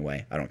job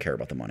anyway. I don't care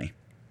about the money.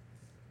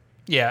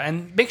 Yeah,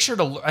 and make sure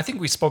to, I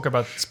think we spoken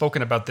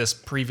about this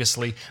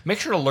previously, make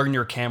sure to learn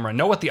your camera.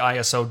 Know what the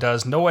ISO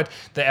does, know what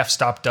the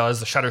f-stop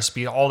does, the shutter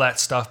speed, all that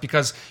stuff,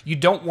 because you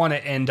don't want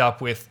to end up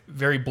with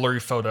very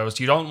blurry photos.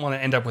 You don't want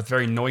to end up with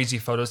very noisy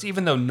photos,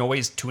 even though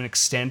noise to an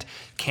extent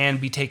can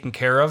be taken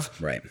care of.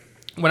 Right.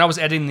 when I was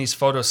editing these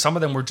photos, some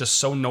of them were just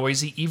so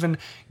noisy. Even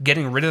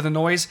getting rid of the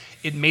noise,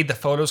 it made the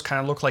photos kind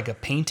of look like a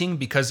painting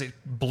because it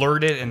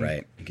blurred it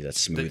and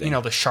that's smoothing.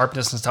 The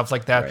sharpness and stuff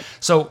like that. Right.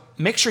 So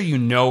make sure you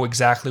know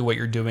exactly what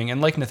you're doing.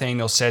 And like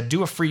Nathaniel said,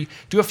 do a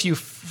few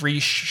free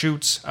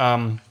shoots.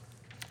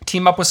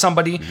 Team up with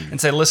somebody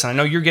and say, listen, I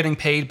know you're getting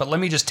paid, but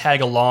let me just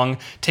tag along,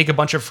 take a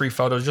bunch of free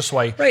photos just so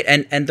I... Right,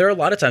 and there are a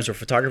lot of times where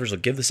photographers will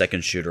give the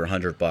second shooter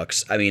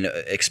 $100. I mean,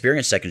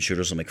 experienced second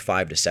shooters will make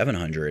 $500 to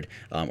 $700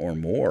 or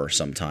more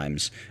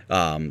sometimes. So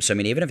I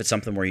mean, even if it's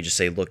something where you just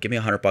say, look, give me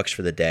 $100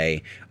 for the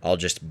day, I'll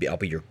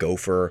be your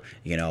gopher.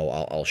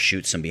 I'll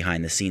shoot some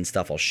behind the scenes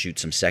stuff. I'll shoot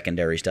some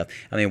secondary stuff.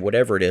 I mean,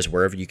 whatever it is,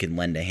 wherever you can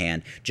lend a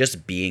hand,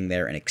 just being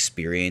there and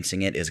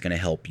experiencing it is going to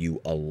help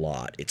you a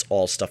lot. It's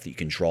all stuff that you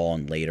can draw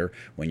on later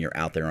when you're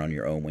out there on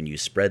your own, when you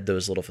spread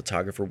those little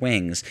photographer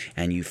wings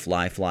and you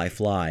fly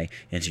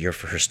into your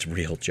first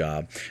real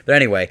job. But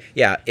anyway,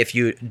 yeah, if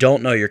you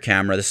don't know your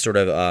camera, this sort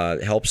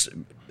of helps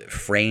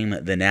frame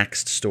the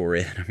next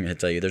story that I'm going to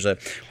tell you. There's a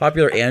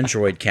popular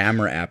Android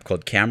camera app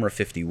called Camera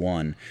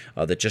 51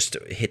 that just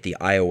hit the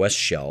iOS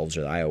shelves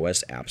or the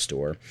iOS App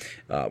Store,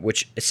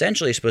 which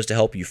essentially is supposed to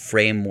help you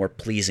frame more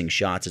pleasing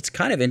shots. It's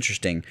kind of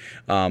interesting.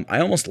 I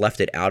almost left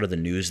it out of the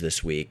news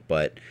this week,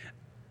 but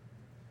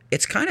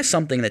it's kind of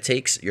something that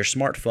takes your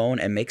smartphone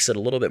and makes it a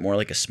little bit more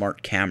like a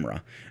smart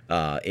camera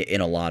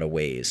in a lot of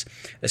ways.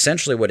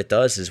 Essentially what it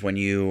does is when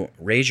you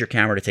raise your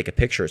camera to take a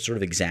picture, it sort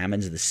of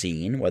examines the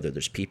scene, whether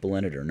there's people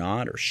in it or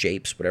not, or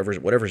shapes,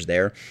 whatever's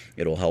there,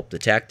 it'll help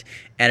detect.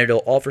 And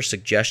it'll offer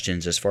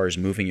suggestions as far as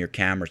moving your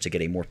camera to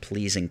get a more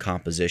pleasing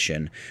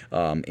composition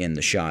in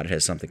the shot. It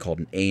has something called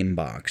an aim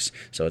box.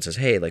 So it says,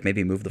 hey, like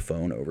maybe move the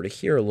phone over to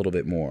here a little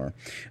bit more.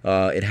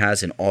 It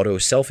has an auto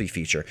selfie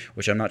feature,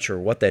 which I'm not sure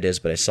what that is,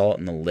 but I saw it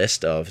in the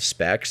list of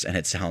specs, and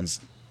it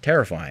sounds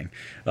terrifying.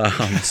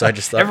 So I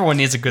just thought everyone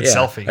needs a good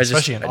selfie,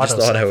 especially an auto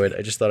selfie.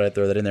 I just thought I'd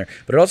throw that in there.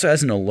 But it also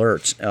has an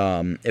alert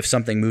if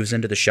something moves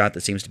into the shot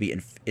that seems to be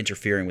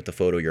interfering with the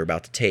photo you're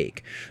about to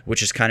take,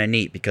 which is kind of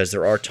neat because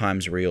there are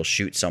times where you'll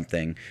shoot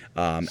something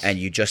and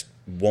you just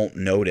won't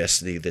notice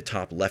the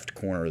top left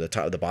corner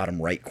or the bottom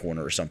right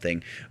corner or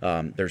something.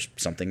 There's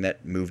something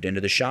that moved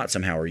into the shot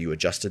somehow, or you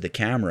adjusted the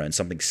camera and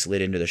something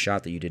slid into the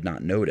shot that you did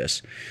not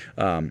notice.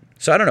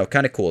 So I don't know,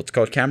 kind of cool. It's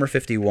called Camera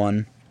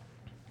 51.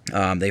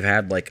 They've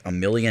had like 1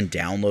 million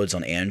downloads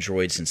on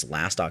Android since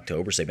last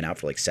October, so they've been out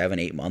for like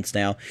 7-8 months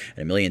now, and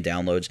 1 million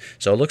downloads.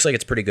 So it looks like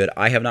it's pretty good.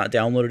 I have not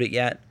downloaded it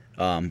yet,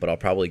 but I'll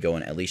probably go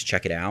and at least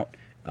check it out.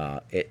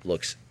 It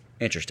looks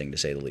interesting to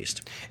say the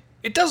least.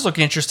 It does look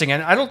interesting,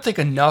 and I don't think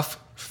enough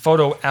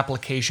photo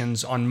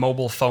applications on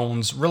mobile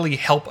phones really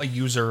help a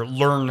user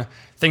learn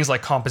things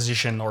like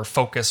composition or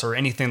focus or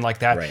anything like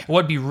that. Right. It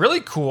would be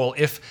really cool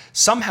if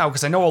somehow,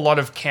 because I know a lot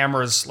of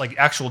cameras, like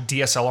actual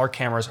DSLR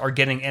cameras, are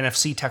getting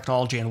NFC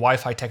technology and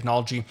Wi-Fi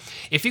technology.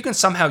 If you can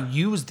somehow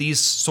use these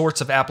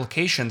sorts of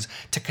applications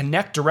to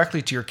connect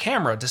directly to your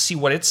camera to see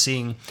what it's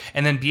seeing,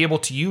 and then be able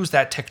to use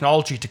that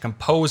technology to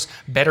compose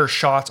better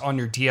shots on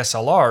your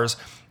DSLRs,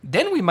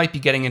 then we might be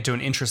getting into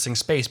an interesting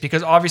space,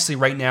 because obviously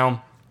right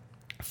now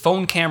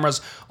phone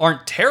cameras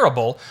aren't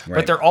terrible,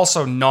 but they're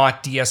also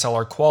not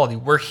DSLR quality.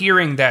 We're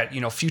hearing that,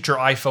 future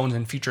iPhones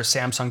and future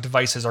Samsung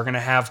devices are going to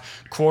have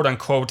quote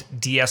unquote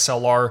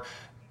DSLR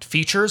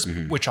features,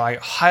 which I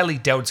highly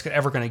doubt it's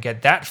ever going to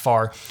get that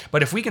far.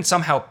 But if we can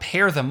somehow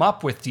pair them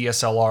up with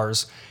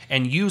DSLRs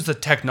and use the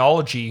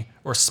technology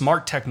or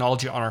smart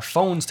technology on our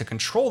phones to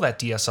control that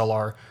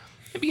DSLR,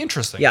 it'd be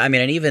interesting. Yeah, I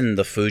mean, and even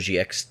the Fuji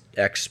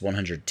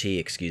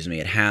X100T,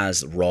 it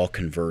has RAW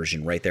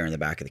conversion right there in the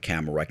back of the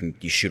camera where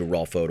you shoot a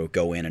RAW photo,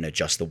 go in and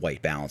adjust the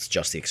white balance,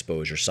 adjust the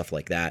exposure, stuff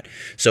like that.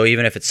 So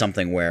even if it's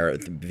something where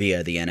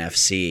via the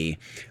NFC,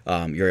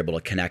 you're able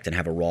to connect and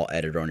have a RAW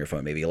editor on your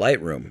phone, maybe a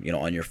Lightroom,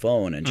 on your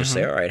phone, and just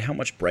say, all right, how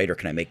much brighter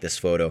can I make this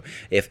photo?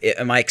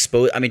 Am I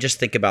exposed? I mean, just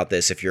think about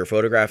this. If you're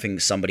photographing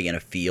somebody in a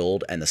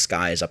field and the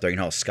sky is up there,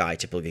 how sky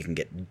typically can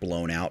get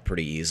blown out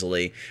pretty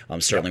easily.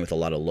 Certainly with a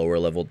lot of lower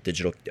level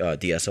digital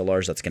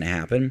DSLRs, that's going to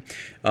happen.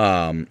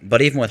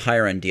 But even with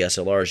higher end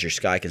DSLRs, your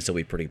sky can still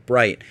be pretty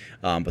bright,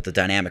 but the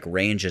dynamic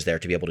range is there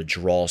to be able to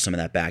draw some of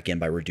that back in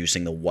by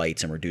reducing the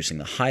whites and reducing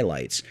the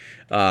highlights.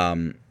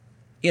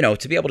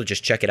 To be able to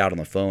just check it out on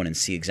the phone and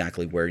see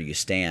exactly where you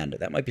stand,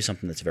 that might be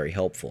something that's very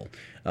helpful.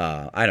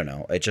 I don't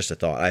know. It's just a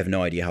thought. I have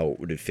no idea how it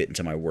would fit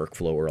into my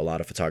workflow or a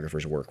lot of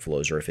photographers'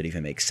 workflows, or if it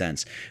even makes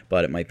sense,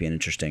 but it might be an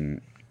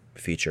interesting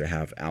feature to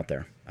have out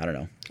there. I don't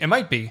know. It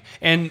might be.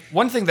 And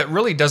one thing that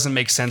really doesn't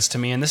make sense to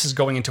me, and this is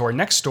going into our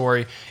next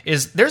story,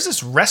 is there's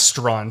this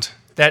restaurant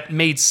that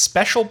made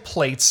special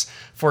plates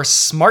for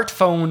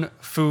smartphone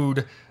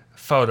food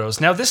photos.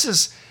 Now, this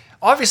is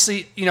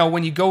obviously,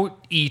 when you go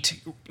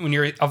eat, when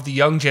you're of the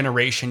young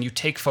generation, you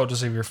take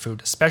photos of your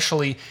food,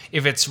 especially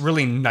if it's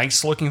really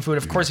nice looking food.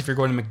 Of course, if you're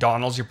going to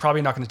McDonald's, you're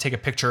probably not going to take a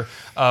picture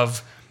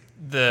of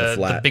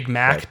the Big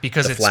Mac,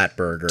 because the it's flat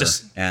burger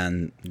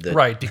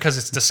because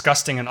it's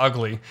disgusting and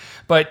ugly.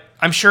 But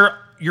I'm sure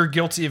you're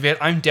guilty of it.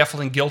 I'm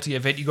definitely guilty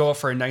of it. You go out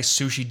for a nice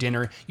sushi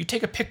dinner, you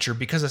take a picture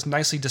because it's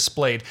nicely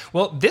displayed.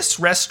 Well, this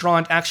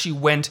restaurant actually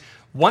went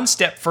one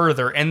step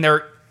further, and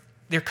they're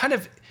kind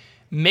of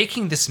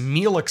making this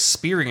meal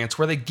experience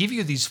where they give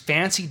you these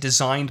fancy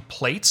designed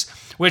plates,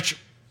 which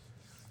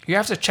you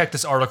have to check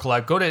this article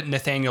out. Go to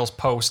Nathaniel's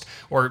post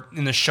or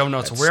in the show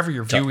notes or wherever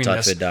you're viewing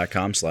this.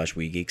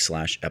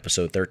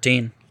 Tuckfit.com/WeGeek/episode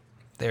 13.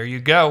 There you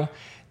go.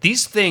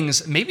 These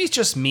things, maybe it's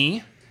just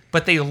me,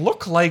 but they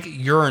look like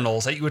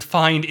urinals that you would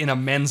find in a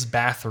men's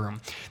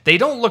bathroom. They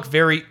don't look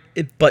very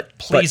pleasing. But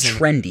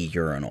trendy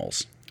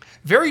urinals.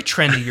 Very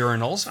trendy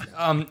urinals.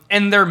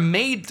 And they're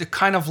made to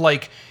kind of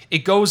like,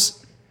 it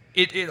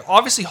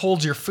obviously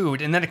holds your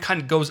food, and then it kind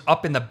of goes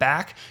up in the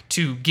back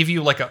to give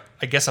you like a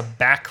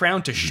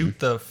background to shoot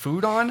the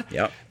food on.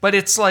 Yep. But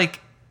it's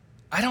like,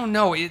 I don't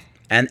know.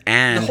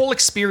 And the whole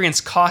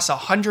experience costs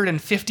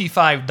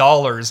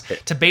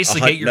 $155 to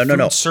basically get your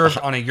food served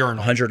on a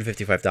urinal.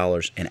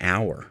 $155 an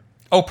hour.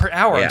 Oh, per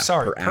hour. Yeah, I'm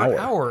sorry. per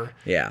hour.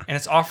 Yeah. And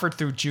it's offered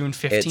through June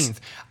 15th.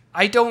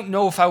 I don't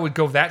know if I would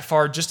go that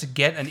far just to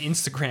get an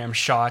Instagram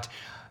shot.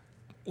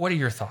 What are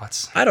your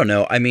thoughts? I don't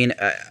know. I mean,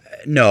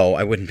 no,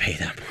 I wouldn't pay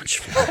that much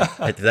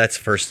for it. That's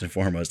first and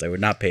foremost. I would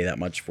not pay that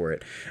much for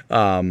it.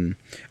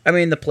 I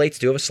mean, the plates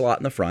do have a slot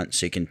in the front,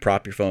 so you can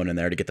prop your phone in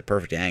there to get the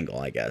perfect angle,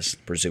 I guess,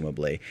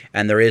 presumably.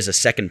 And there is a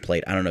second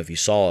plate. I don't know if you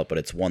saw it, but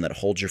it's one that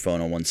holds your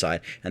phone on one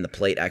side, and the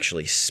plate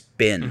actually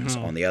spins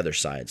on the other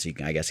side, so you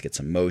can, I guess, get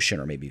some motion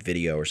or maybe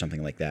video or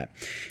something like that.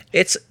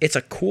 It's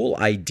a cool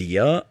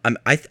idea.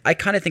 I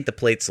kind of think the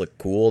plates look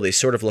cool. They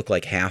sort of look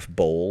like half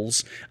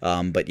bowls.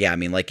 But yeah, I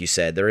mean, like you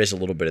said, there is a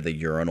little bit of the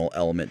urinal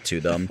element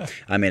to them.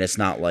 I mean, it's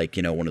not like,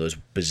 one of those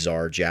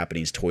bizarre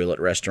Japanese toilet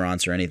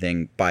restaurants or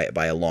anything by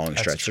a long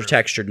stretch. They're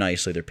textured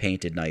nicely. They're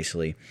painted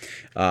nicely.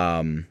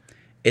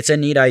 It's a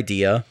neat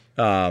idea.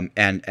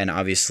 And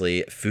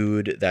obviously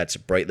food that's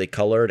brightly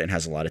colored and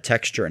has a lot of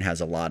texture and has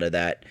a lot of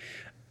that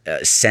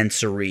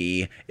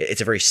sensory. It's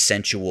a very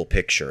sensual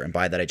picture, and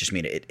by that I just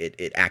mean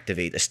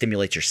it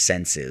stimulates your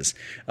senses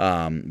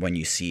when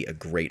you see a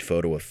great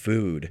photo of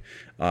food,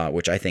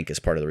 which I think is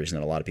part of the reason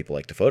that a lot of people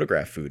like to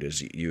photograph food.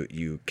 Is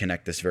you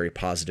connect this very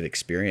positive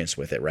experience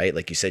with it, right?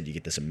 Like you said, you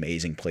get this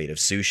amazing plate of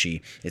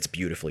sushi. It's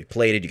beautifully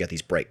plated. You got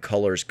these bright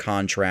colors,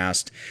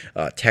 contrast,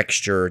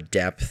 texture,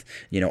 depth,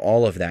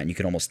 all of that, and you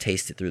can almost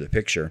taste it through the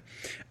picture.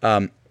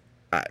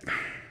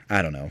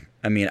 I don't know.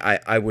 I mean,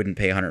 I wouldn't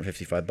pay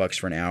 $155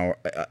 for an hour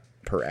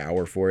per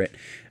hour for it.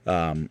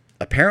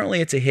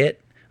 Apparently, it's a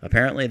hit.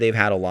 Apparently, they've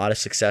had a lot of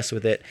success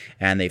with it,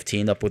 and they've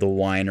teamed up with a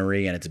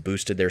winery, and it's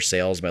boosted their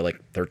sales by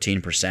like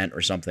 13%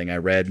 or something. I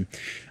read.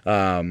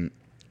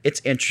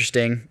 It's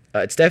interesting.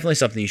 It's definitely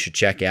something you should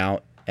check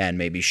out and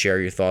maybe share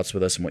your thoughts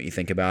with us and what you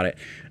think about it.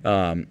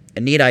 A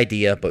neat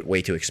idea, but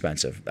way too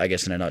expensive. I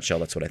guess in a nutshell,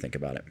 that's what I think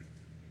about it.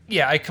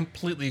 Yeah, I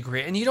completely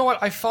agree. And you know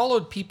what? I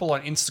followed people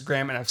on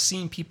Instagram, and I've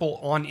seen people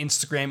on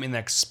Instagram in the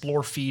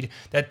Explore feed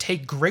that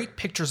take great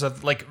pictures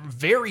of, like,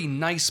 very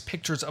nice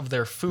pictures of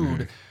their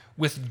food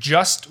with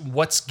just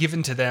what's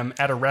given to them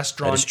at a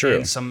restaurant. That is true.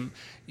 And some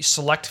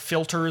select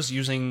filters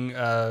using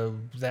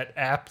that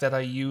app that I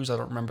use. I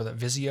don't remember that.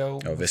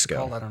 Vizio? Oh,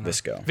 Visco. I don't know.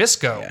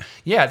 Visco.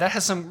 Yeah, that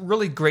has some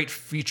really great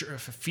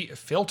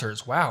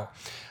filters. Wow.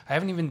 I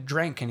haven't even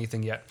drank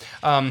anything yet.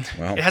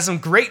 It has some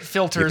great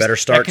filters. You better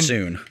start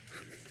soon.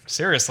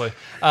 Seriously.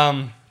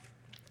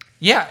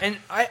 Yeah, and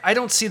I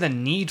don't see the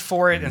need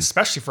for it,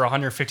 especially for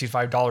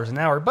 $155 an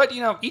hour. But,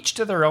 each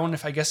to their own.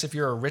 If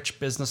you're a rich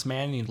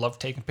businessman and you love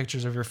taking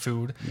pictures of your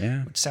food,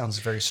 which sounds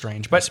very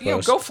strange. But,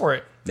 go for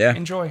it. Yeah.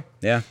 Enjoy.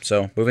 Yeah,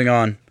 so moving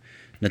on.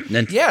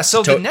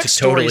 So the next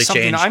story is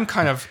something I'm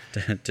kind of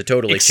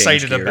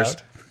excited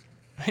about.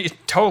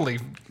 Totally,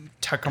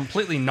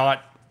 completely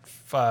not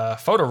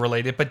photo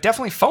related, but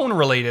definitely phone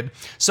related.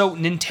 So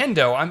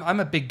Nintendo,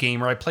 I'm a big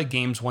gamer. I play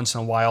games once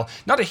in a while.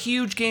 Not a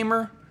huge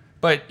gamer,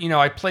 but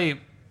I play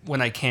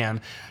when I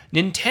can.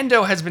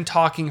 Nintendo has been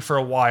talking for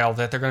a while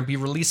that they're going to be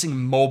releasing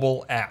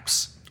mobile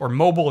apps or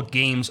mobile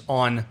games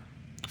on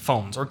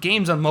phones or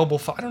games on mobile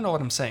phones. I don't know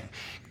what I'm saying.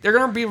 They're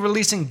going to be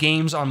releasing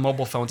games on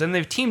mobile phones, and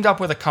they've teamed up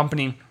with a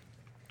company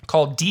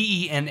called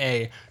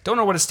DENA. Don't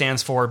know what it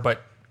stands for,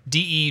 but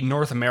DE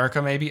North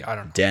America maybe? I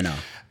don't know.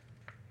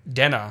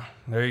 DENA.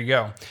 There you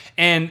go.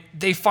 And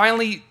they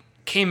finally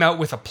came out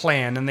with a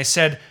plan, and they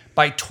said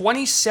by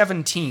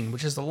 2017,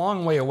 which is a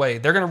long way away,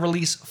 they're going to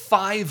release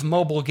 5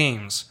 mobile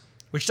games,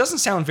 which doesn't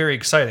sound very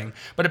exciting,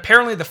 but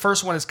apparently the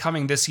first one is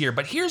coming this year.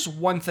 But here's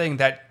one thing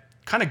that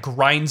kind of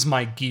grinds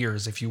my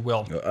gears, if you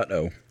will.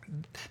 Uh-oh.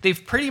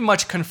 They've pretty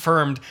much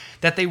confirmed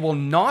that they will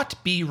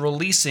not be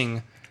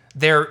releasing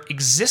their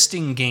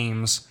existing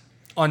games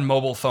on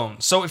mobile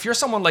phones. So if you're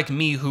someone like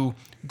me who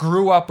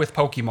grew up with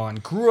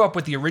Pokemon, grew up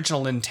with the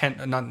original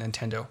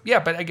Nintendo,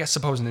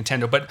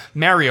 but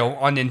Mario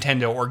on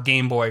Nintendo or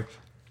Game Boy,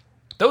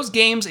 those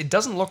games, it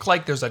doesn't look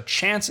like there's a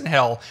chance in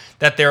hell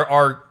that there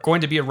are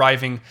going to be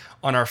arriving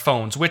on our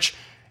phones, which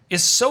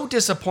is so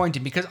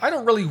disappointing because I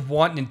don't really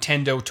want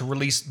Nintendo to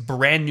release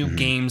brand new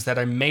games that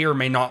I may or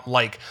may not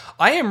like.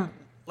 I am,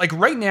 like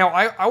right now,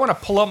 I want to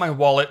pull out my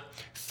wallet,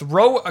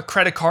 throw a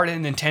credit card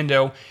in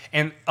Nintendo,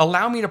 and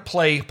allow me to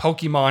play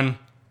Pokemon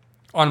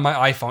on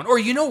my iPhone. Or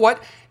you know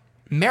what?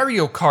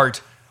 Mario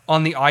Kart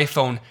on the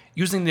iPhone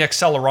using the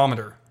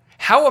accelerometer.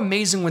 How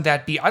amazing would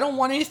that be? I don't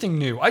want anything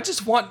new. I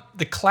just want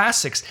the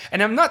classics.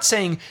 And I'm not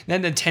saying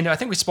that Nintendo, I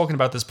think we've spoken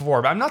about this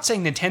before, but I'm not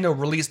saying Nintendo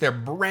released their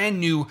brand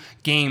new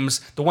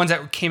games, the ones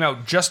that came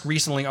out just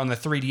recently on the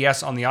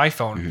 3DS on the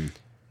iPhone. Mm-hmm.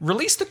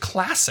 Release the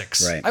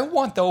classics. Right. I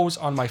want those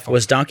on my phone.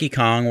 Was Donkey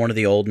Kong one of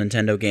the old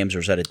Nintendo games, or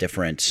was that a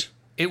different...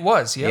 It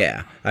was, yeah.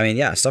 Yeah. I mean,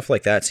 yeah, stuff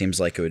like that seems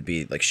like it would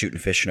be like shooting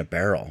fish in a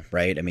barrel,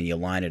 right? I mean, you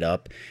line it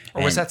up.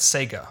 Or was that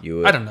Sega?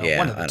 I don't know. Yeah,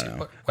 one of the I two. don't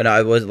know. But no,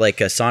 it was like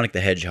Sonic the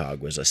Hedgehog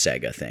was a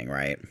Sega thing,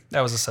 right?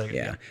 That was a Sega,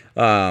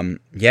 yeah.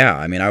 Yeah,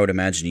 I mean, I would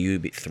imagine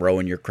you'd be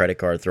throwing your credit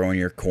card, throwing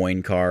your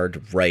coin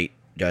card, right?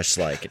 Just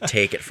like,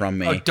 take it from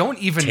me. Oh, don't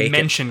even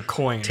mention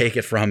coin. Take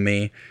it from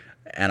me.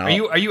 And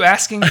are you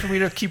asking for me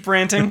to keep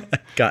ranting?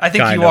 I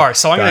think kind you of, are,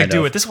 so I'm going to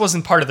do of. it. This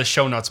wasn't part of the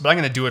show notes, but I'm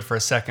going to do it for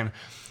a second.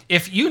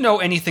 If you know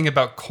anything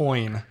about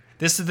coin...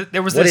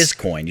 What is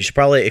coin? You should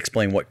probably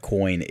explain what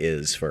coin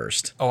is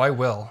first. Oh, I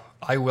will,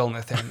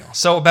 Nathaniel.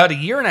 So about a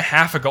year and a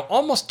half ago,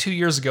 almost 2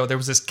 years ago, there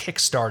was this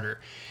Kickstarter.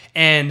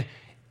 And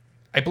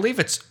I believe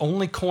it's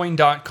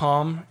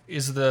onlycoin.com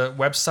is the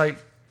website.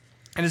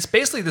 And it's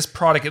basically this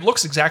product. It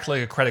looks exactly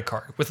like a credit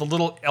card with a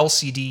little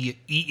LCD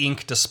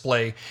e-ink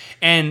display.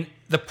 And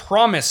the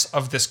promise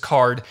of this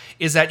card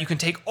is that you can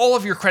take all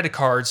of your credit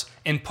cards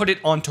and put it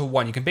onto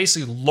one. You can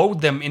basically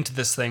load them into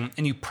this thing,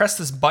 and you press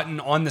this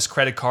button on this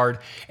credit card,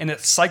 and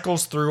it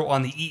cycles through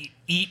on the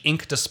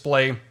e-ink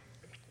display.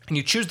 And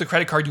you choose the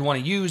credit card you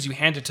want to use, you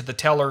hand it to the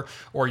teller,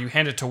 or you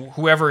hand it to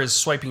whoever is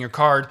swiping your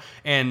card,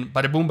 and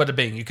bada boom, bada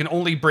bing. You can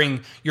only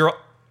bring, you're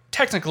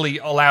technically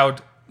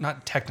allowed,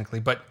 not technically,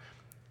 but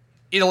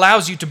it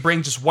allows you to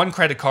bring just one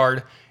credit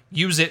card,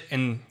 use it,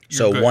 and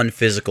you're good. One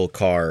physical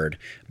card,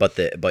 but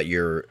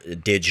you're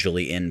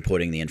digitally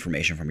inputting the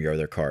information from your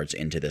other cards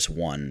into this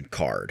one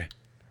card.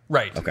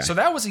 Right. Okay. So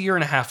that was a year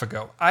and a half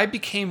ago. I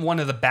became one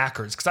of the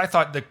backers because I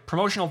thought the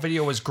promotional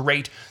video was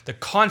great, the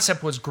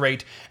concept was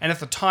great, and at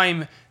the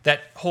time,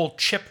 that whole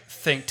chip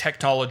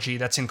technology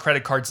that's in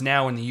credit cards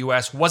now in the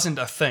US wasn't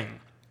a thing.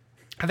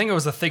 I think it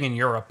was a thing in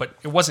Europe, but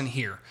it wasn't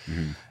here.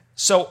 Mm-hmm.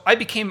 So I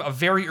became a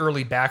very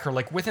early backer,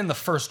 like within the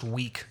first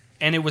week,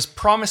 and it was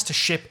promised to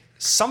ship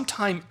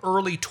sometime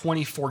early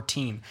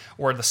 2014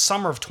 or the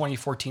summer of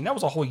 2014. That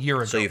was a whole year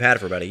ago. So you've had it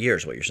for about a year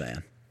is what you're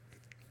saying.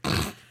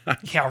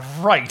 Yeah,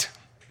 right.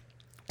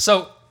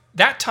 So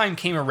that time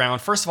came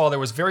around. First of all, there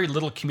was very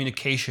little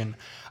communication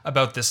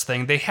about this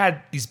thing. They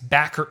had these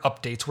backer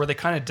updates where they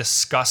kind of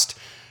discussed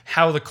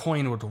how the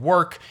coin would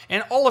work,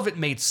 and all of it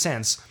made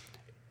sense.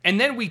 And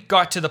then we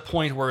got to the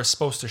point where it's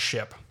supposed to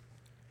ship.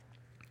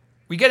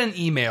 We get an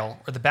email,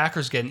 or the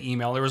backers get an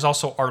email. There was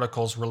also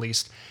articles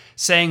released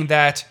saying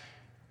that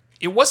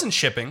it wasn't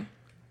shipping.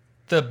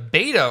 The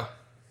beta,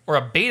 or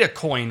a beta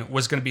coin,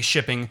 was going to be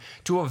shipping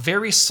to a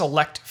very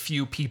select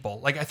few people.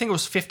 Like, I think it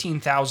was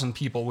 15,000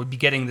 people would be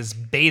getting this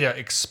beta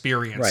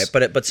experience.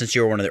 Right, but since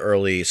you were one of the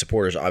early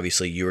supporters,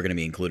 obviously you were going to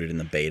be included in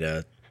the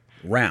beta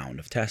round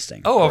of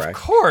testing. Oh, correct?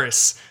 Of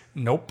course.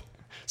 Nope.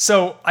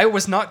 So I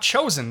was not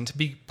chosen to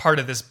be part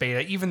of this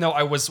beta, even though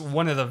I was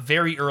one of the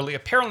very early.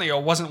 Apparently, I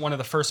wasn't one of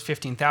the first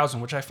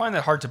 15,000, which I find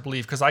that hard to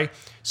believe because I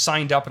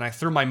signed up and I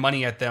threw my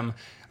money at them.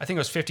 I think it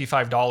was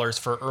 $55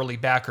 for early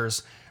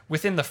backers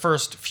within the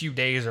first few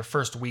days or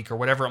first week or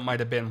whatever it might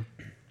have been.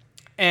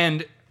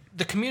 And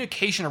the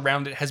communication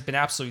around it has been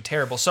absolutely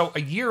terrible. So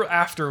a year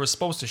after it was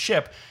supposed to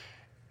ship,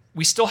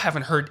 we still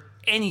haven't heard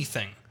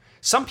anything.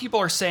 Some people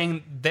are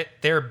saying that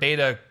their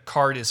beta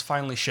card is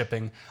finally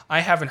shipping. I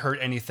haven't heard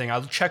anything.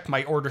 I'll check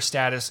my order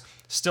status,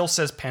 still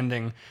says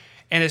pending.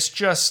 And it's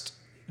just,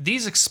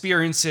 these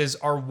experiences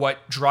are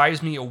what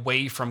drives me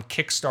away from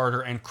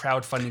Kickstarter and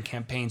crowdfunding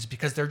campaigns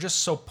because they're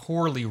just so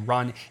poorly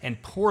run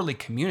and poorly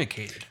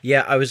communicated.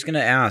 Yeah, I was going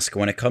to ask,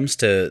 when it comes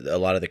to a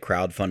lot of the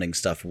crowdfunding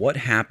stuff, what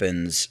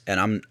happens, and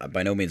I'm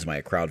by no means am I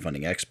a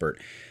crowdfunding expert,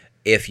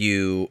 if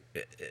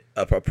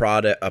a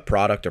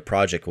product or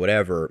project,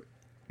 whatever,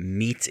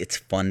 meets its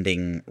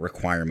funding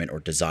requirement or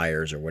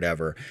desires or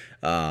whatever,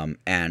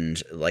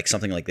 and like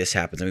something like this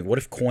happens. I mean, what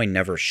if coin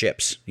never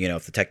ships? You know,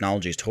 if the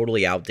technology is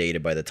totally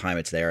outdated by the time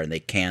it's there and they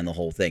can the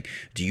whole thing,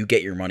 do you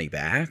get your money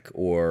back?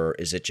 Or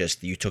is it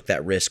just you took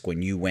that risk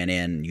when you went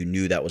in, you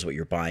knew that was what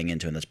you're buying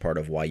into, and that's part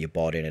of why you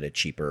bought in at a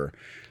cheaper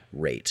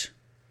rate?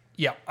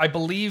 Yeah, I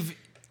believe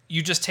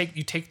you just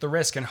take the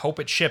risk and hope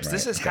it ships. Right,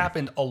 this has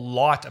happened a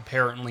lot,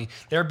 apparently.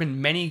 There have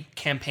been many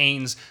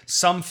campaigns,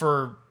 some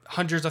for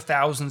hundreds of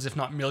thousands, if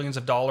not millions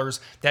of dollars,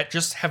 that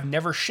just have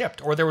never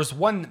shipped. Or there was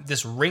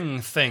this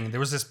ring thing. There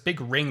was this big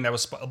ring that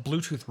was a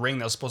Bluetooth ring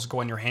that was supposed to go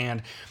in your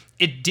hand.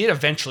 It did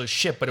eventually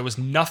ship, but it was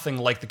nothing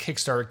like the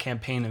Kickstarter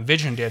campaign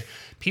Envision did.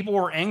 People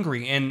were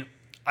angry, and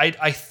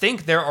I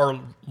think there are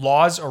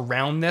laws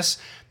around this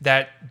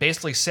that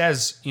basically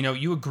says, you know,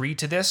 you agree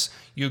to this,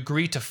 you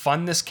agree to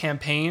fund this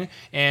campaign,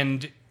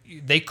 and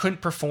they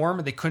couldn't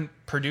perform, they couldn't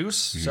produce,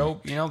 so,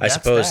 you know, that's I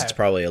suppose it's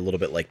probably a little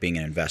bit like being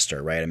an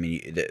investor, right? I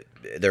mean,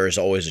 there is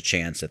always a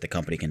chance that the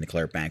company can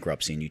declare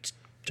bankruptcy and you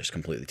just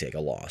completely take a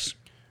loss.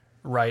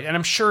 Right. And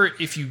I'm sure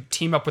if you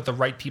team up with the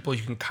right people,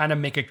 you can kind of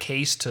make a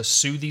case to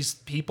sue these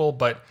people,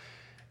 but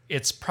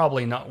it's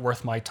probably not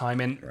worth my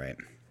time. And Right.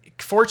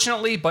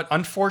 fortunately, but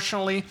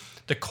unfortunately,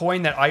 the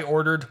coin that I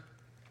ordered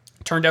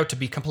turned out to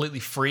be completely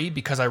free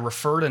because I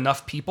referred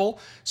enough people.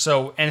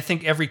 So, and I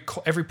think every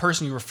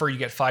person you refer, you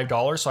get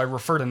 $5. So I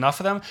referred enough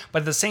of them. But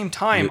at the same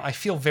time, I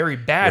feel very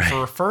bad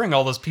for referring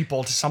all those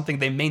people to something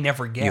they may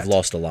never get. You've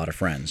lost a lot of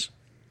friends.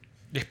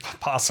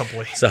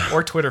 Possibly.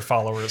 Or Twitter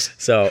followers.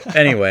 So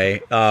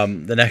anyway,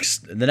 the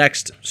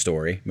next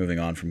story, moving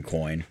on from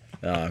Coin.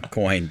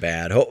 Coin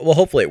bad. Well,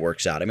 hopefully it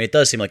works out. I mean, it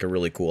does seem like a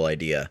really cool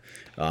idea.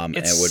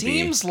 It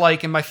seems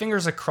like, and my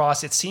fingers are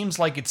crossed, it seems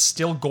like it's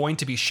still going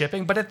to be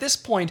shipping, but at this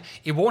point,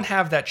 it won't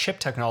have that chip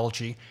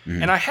technology.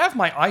 Mm-hmm. And I have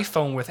my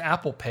iPhone with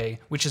Apple Pay,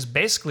 which is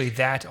basically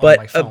that on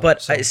my phone.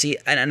 I see,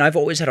 and I've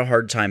always had a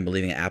hard time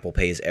believing Apple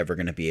Pay is ever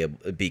going to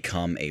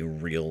become a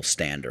real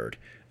standard.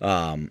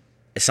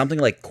 Something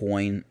like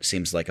Coin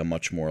seems like a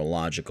much more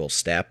logical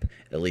step,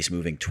 at least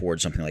moving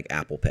towards something like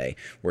Apple Pay,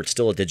 where it's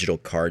still a digital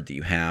card that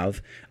you have,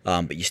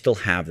 but you still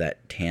have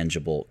that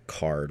tangible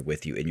card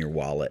with you in your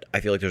wallet. I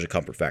feel like there's a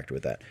comfort factor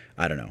with that.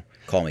 I don't know.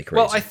 Call me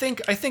crazy. Well, I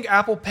think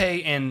Apple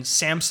Pay and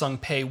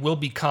Samsung Pay will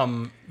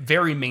become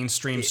very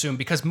mainstream soon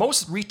because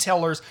most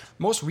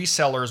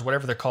resellers,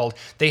 whatever they're called,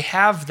 they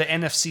have the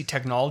NFC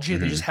technology.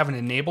 Mm-hmm. They just haven't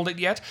enabled it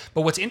yet.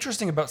 But what's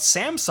interesting about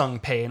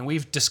Samsung Pay, and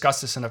we've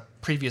discussed this in a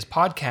previous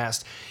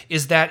podcast,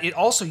 is that it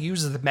also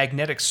uses the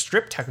magnetic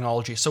strip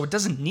technology. So it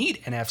doesn't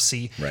need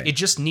NFC. Right. It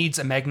just needs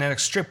a magnetic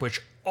strip,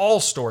 which all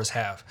stores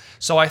have.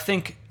 So I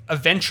think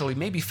eventually,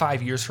 maybe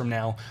 5 years from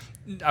now,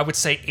 I would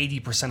say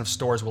 80% of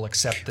stores will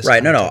accept this.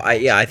 Right. No.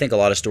 I think a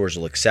lot of stores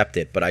will accept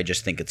it, but I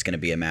just think it's going to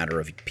be a matter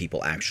of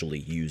people actually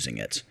using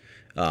it.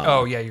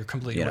 You're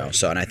completely right.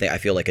 So, and I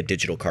feel like a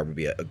digital card would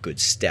be a good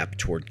step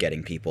toward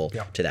getting people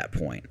to that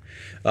point.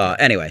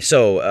 Anyway,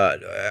 so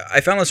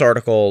I found this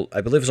article.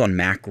 I believe it was on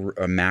Mac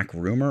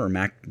Rumor or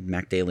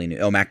Mac Daily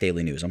News. Oh, Mac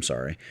Daily News. I'm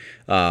sorry.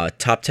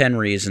 Top 10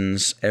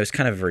 reasons. It was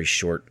kind of a very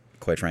short,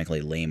 quite frankly,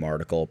 lame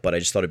article, but I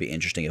just thought it'd be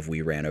interesting if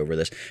we ran over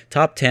this.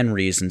 Top 10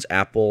 reasons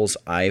Apple's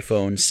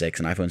iPhone 6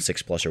 and iPhone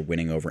 6 Plus are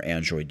winning over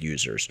Android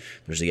users.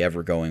 There's the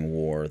ever-going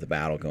war, the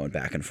battle going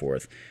back and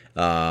forth,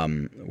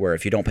 where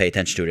if you don't pay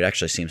attention to it, it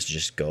actually seems to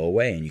just go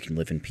away and you can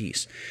live in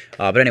peace.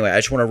 But anyway, I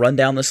just want to run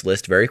down this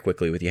list very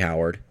quickly with you,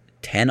 Howard.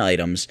 10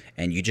 items,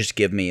 and you just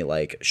give me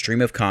like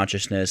stream of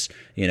consciousness,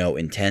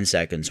 in 10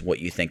 seconds, what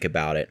you think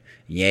about it,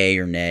 yay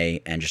or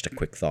nay, and just a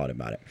quick thought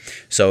about it.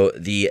 So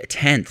the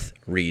 10th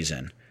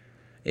reason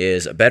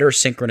is better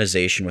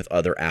synchronization with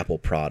other Apple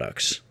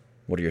products.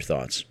 What are your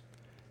thoughts?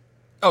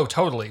 Oh,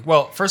 totally.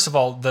 Well, first of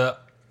all, the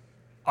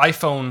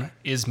iPhone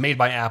is made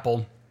by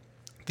Apple.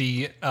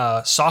 The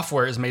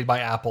software is made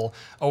by Apple.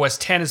 OS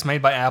X is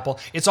made by Apple.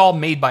 It's all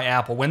made by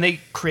Apple. When they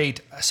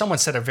create, someone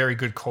said a very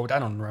good quote. I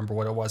don't remember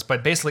what it was,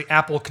 but basically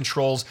Apple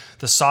controls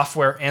the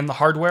software and the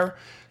hardware.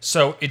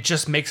 So it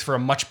just makes for a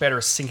much better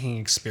syncing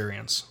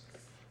experience.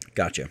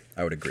 Gotcha.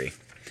 I would agree.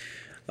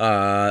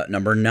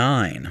 Number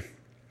 9.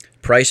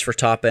 Price for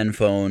top-end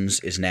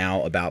phones is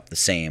now about the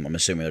same. I'm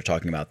assuming they're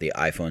talking about the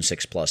iPhone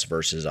 6 Plus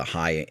versus a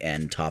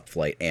high-end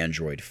top-flight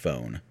Android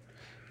phone.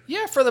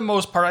 Yeah, for the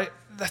most part.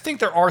 I think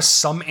there are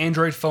some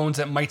Android phones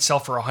that might sell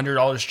for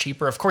 $100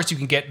 cheaper. Of course, you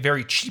can get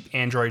very cheap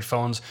Android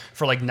phones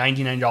for like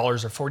 $99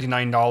 or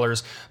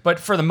 $49. But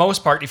for the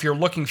most part, if you're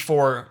looking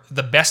for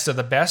the best of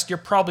the best, you're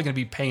probably going to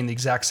be paying the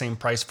exact same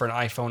price for an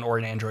iPhone or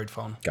an Android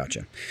phone.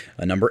 Gotcha.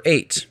 Number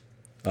 8,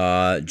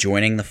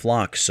 joining the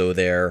flock so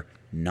they're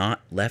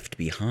not left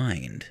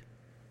behind.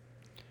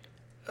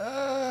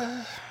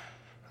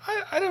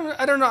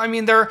 I don't know. I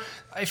mean,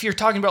 if you're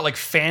talking about like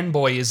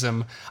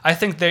fanboyism, I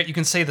think that you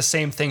can say the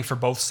same thing for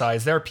both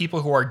sides. There are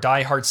people who are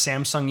diehard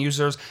Samsung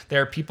users.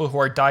 There are people who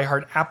are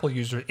diehard Apple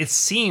users. It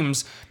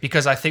seems,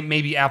 because I think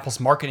maybe Apple's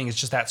marketing is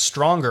just that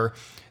stronger,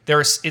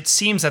 it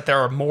seems that there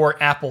are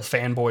more Apple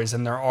fanboys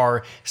than there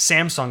are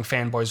Samsung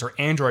fanboys or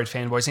Android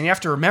fanboys. And you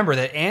have to remember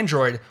that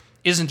Android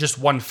isn't just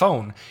one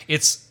phone.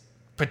 It's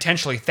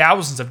potentially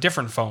thousands of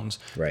different phones.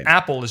 Right.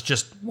 Apple is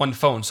just one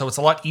phone, so it's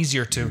a lot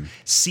easier to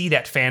see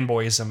that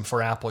fanboyism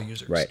for Apple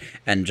users. Right.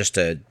 And just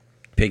to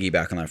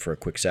piggyback on that for a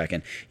quick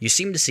second, you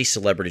seem to see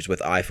celebrities with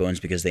iPhones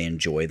because they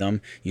enjoy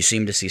them. You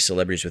seem to see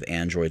celebrities with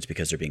Androids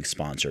because they're being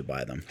sponsored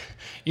by them.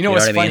 You know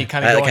what's funny?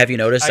 I mean? Have you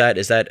noticed that?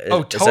 Is that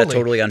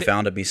totally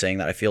unfounded me saying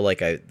that? I feel like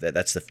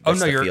that's the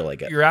feel I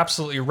get. You're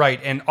absolutely right.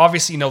 And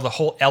obviously, the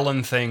whole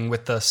Ellen thing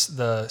with the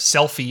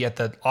selfie at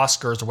the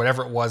Oscars or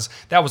whatever it was,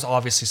 that was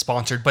obviously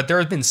sponsored. But there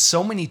have been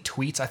so many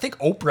tweets. I think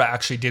Oprah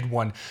actually did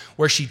one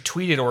where she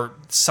tweeted, or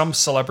some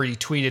celebrity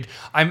tweeted,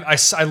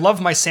 I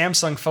love my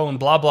Samsung phone,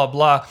 blah, blah,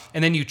 blah.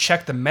 And then you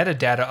check the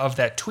metadata of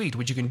that tweet,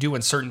 which you can do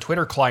in certain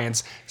Twitter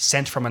clients,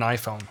 sent from an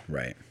iPhone.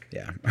 Right.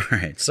 Yeah. All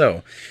right.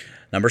 So,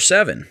 number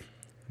 7,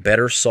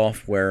 better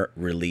software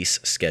release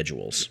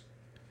schedules.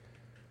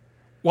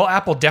 Well,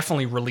 Apple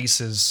definitely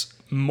releases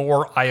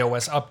more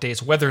iOS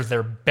updates, whether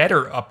they're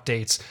better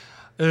updates.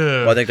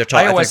 Well, I think they're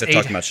talking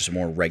about just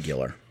more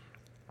regular.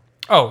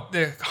 Oh,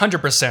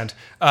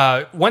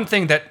 100%. One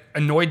thing that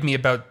annoyed me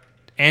about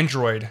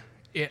Android,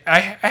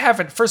 I have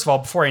it. First of all,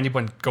 before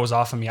anyone goes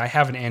off on me, I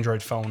have an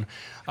Android phone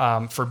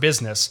for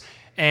business.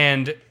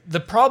 And the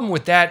problem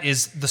with that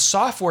is the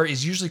software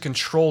is usually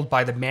controlled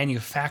by the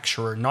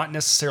manufacturer, not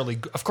necessarily.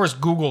 Of course,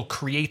 Google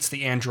creates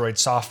the Android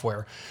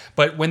software.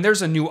 But when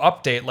there's a new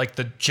update, like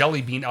the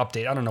Jelly Bean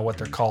update, I don't know what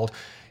they're called,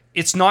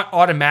 it's not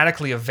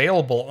automatically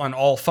available on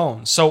all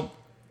phones. So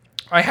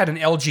I had an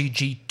LG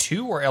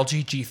G2 or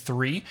LG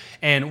G3,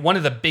 and one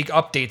of the big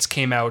updates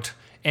came out.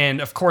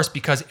 And of course,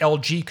 because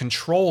LG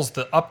controls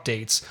the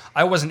updates,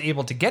 I wasn't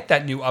able to get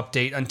that new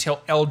update until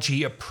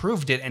LG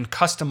approved it and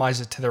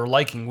customized it to their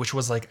liking, which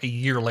was like a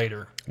year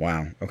later.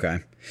 Wow. Okay.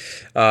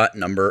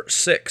 Number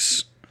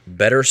 6,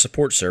 better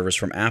support service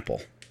from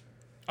Apple.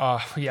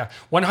 Yeah,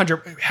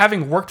 100.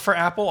 Having worked for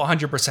Apple,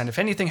 100%. If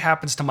anything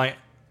happens to my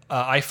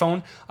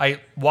iPhone,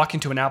 I walk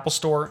into an Apple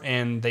store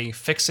and they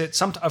fix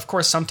it. Of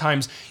course,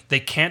 sometimes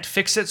they can't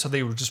fix it, so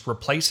they would just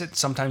replace it.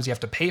 Sometimes you have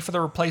to pay for the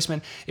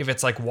replacement if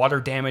it's like water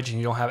damage and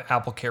you don't have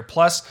Apple Care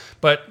Plus.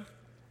 But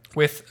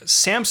with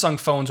Samsung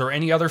phones or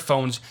any other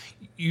phones,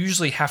 you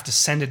usually have to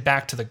send it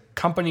back to the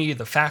company,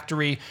 the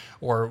factory,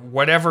 or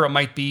whatever it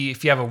might be.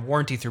 If you have a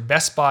warranty through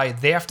Best Buy,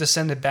 they have to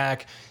send it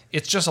back.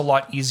 It's just a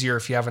lot easier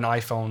if you have an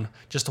iPhone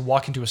just to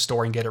walk into a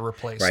store and get it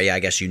replaced. Right, yeah, I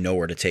guess you know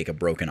where to take a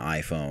broken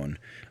iPhone,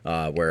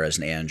 whereas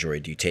an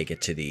Android, you take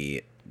it to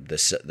the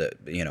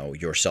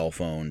your cell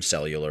phone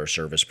cellular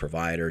service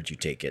provider. You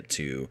take it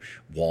to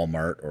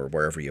Walmart or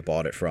wherever you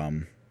bought it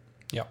from.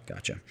 Yep.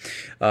 Gotcha.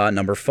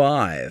 Number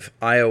 5,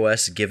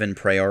 iOS given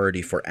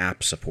priority for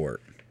app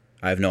support.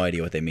 I have no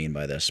idea what they mean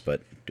by this,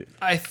 but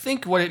I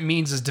think what it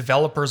means is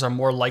developers are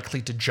more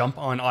likely to jump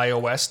on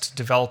iOS to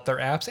develop their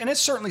apps. And it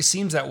certainly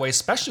seems that way,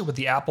 especially with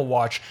the Apple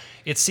Watch.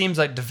 It seems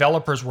like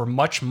developers were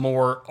much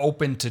more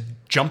open to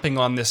jumping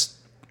on this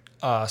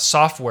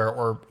software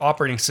or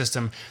operating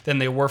system than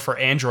they were for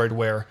Android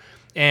Wear.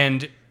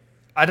 And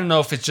I don't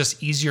know if it's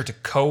just easier to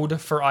code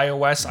for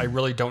iOS. I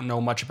really don't know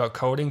much about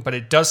coding, but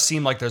it does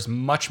seem like there's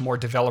much more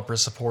developer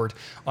support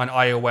on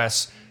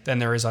iOS than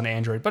there is on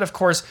Android. But of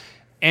course,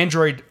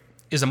 Android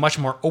is a much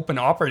more open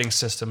operating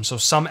system, so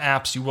some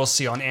apps you will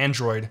see on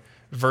Android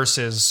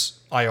versus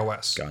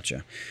iOS.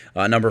 Gotcha.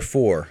 Number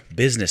 4,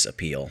 business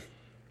appeal.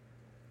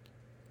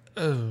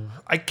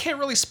 I can't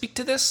really speak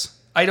to this.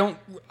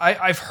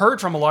 I've heard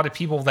from a lot of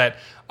people that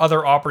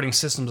other operating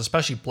systems,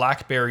 especially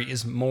BlackBerry,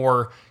 is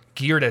more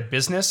geared at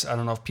business. I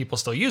don't know if people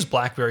still use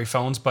BlackBerry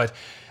phones, but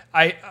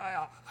I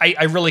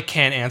really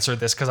can't answer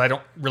this because I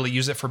don't really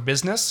use it for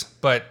business.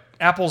 But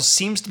Apple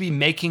seems to be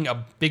making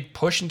a big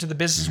push into the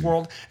business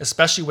world,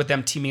 especially with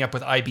them teaming up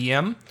with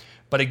IBM.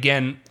 But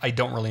again, I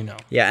don't really know.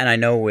 Yeah, and I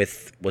know was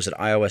it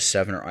iOS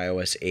 7 or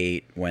iOS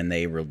 8 when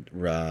they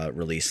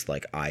released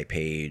like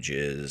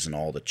iPages and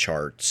all the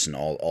charts and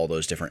all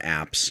those different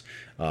apps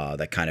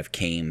that kind of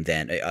came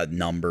then.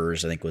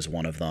 Numbers, I think, was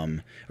one of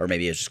them. Or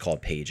maybe it's just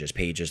called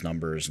Pages,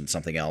 Numbers, and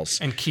something else.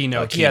 And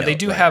Keynote. Yeah, they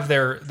do have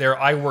their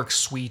iWork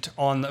suite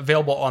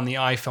available on the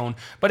iPhone.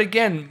 But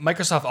again,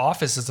 Microsoft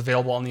Office is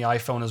available on the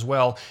iPhone as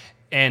well.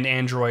 And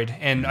Android.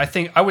 And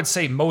I would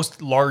say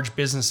most large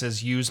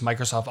businesses use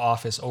Microsoft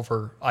Office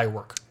over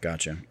iWork.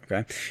 Gotcha.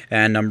 Okay.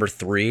 And number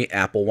 3,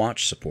 Apple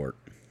Watch support.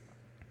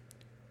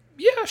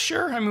 Yeah,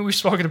 sure. I mean, we've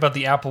spoken about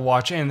the Apple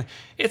Watch, and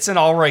it's an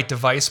all right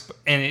device,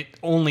 and it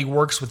only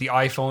works with the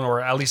iPhone,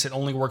 or at least it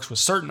only works with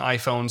certain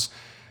iPhones.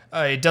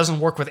 It doesn't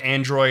work with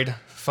Android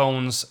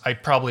phones. I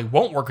probably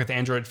won't work with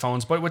Android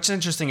phones, but what's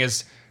interesting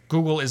is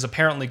Google is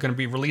apparently going to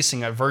be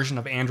releasing a version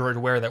of Android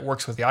Wear that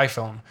works with the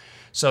iPhone.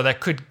 So that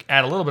could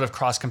add a little bit of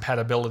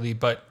cross-compatibility.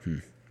 But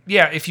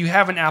yeah, if you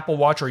have an Apple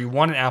Watch or you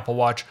want an Apple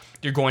Watch,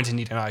 you're going to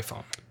need an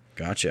iPhone.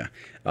 Gotcha.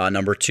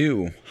 Number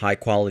 2,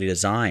 high-quality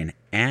design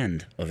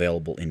and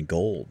available in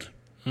gold.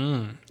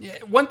 Yeah,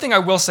 one thing I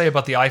will say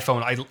about the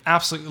iPhone, I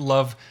absolutely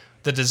love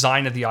the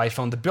design of the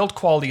iPhone. The build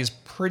quality is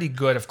pretty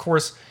good. Of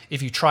course,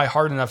 if you try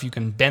hard enough, you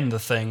can bend the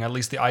thing, at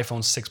least the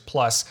iPhone 6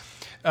 Plus.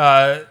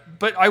 But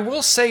I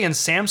will say in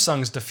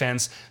Samsung's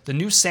defense, the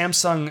new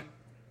Samsung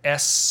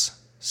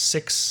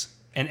S6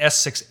 and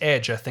S6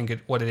 Edge, I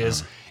think what it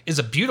is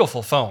a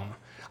beautiful phone.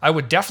 I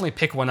would definitely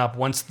pick one up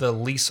once the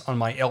lease on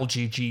my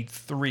LG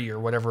G3 or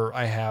whatever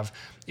I have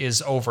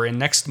is over. And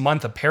next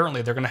month,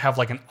 apparently, they're going to have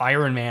like an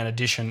Iron Man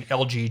edition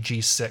Samsung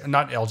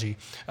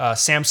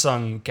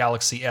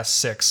Galaxy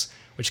S6,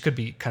 which could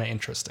be kind of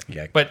interesting.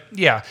 Yeah. But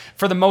yeah,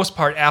 for the most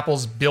part,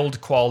 Apple's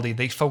build quality,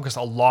 they focus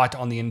a lot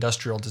on the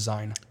industrial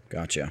design.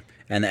 Gotcha.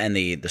 And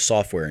the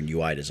software and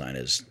UI design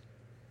is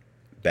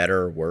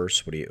better,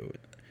 worse? What do you...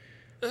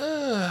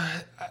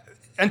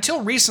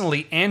 Until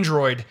recently,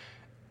 Android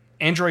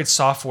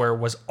software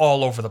was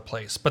all over the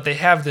place, but they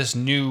have this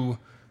new,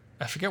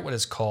 I forget what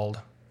it's called.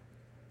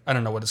 I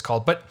don't know what it's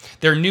called, but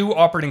their new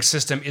operating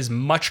system is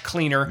much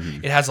cleaner.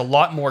 It has a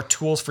lot more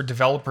tools for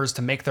developers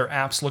to make their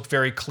apps look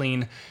very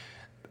clean.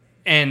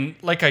 And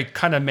like I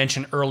kind of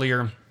mentioned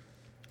earlier,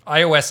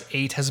 iOS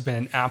 8 has been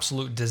an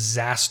absolute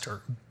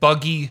disaster.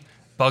 Buggy.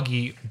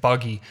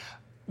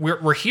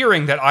 We're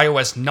hearing that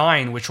iOS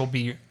 9, which will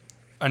be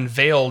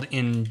unveiled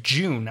in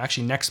June,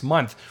 actually next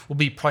month, will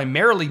be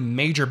primarily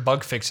major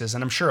bug fixes,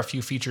 and I'm sure a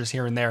few features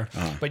here and there.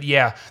 But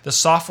yeah, the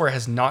software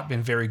has not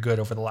been very good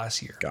over the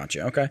last year.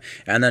 Gotcha. Okay.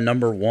 And then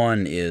number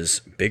 1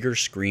 is bigger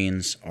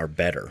screens are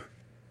better.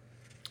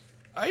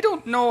 I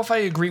don't know if I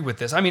agree with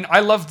this. I mean,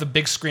 I love the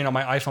big screen on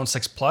my iPhone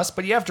 6 Plus,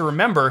 but you have to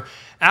remember,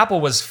 Apple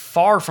was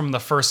far from the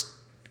first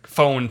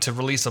phone to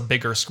release a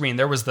bigger screen.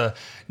 There was the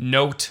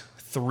Note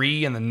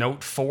 3 and the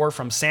Note 4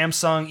 from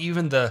Samsung.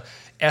 Even the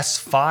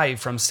S5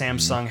 from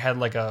Samsung had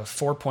like a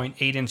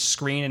 4.8-inch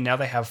screen, and now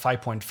they have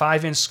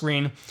 5.5-inch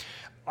screen.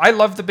 I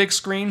love the big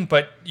screen,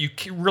 but you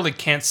really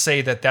can't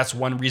say that that's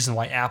one reason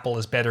why Apple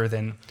is better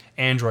than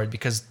Android,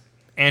 because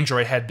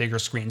Android had bigger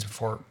screens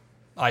before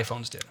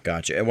iPhones did.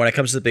 Gotcha. And when it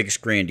comes to the big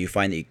screen, do you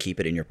find that you keep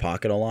it in your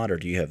pocket a lot, or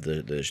do you have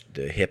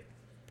the hip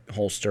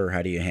holster?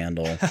 How do you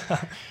handle?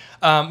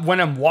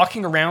 When I'm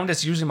walking around,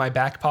 it's usually my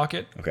back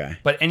pocket. Okay.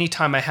 But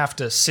anytime I have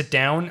to sit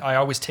down, I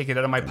always take it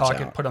out of my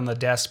pocket, put it on the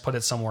desk, put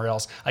it somewhere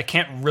else. I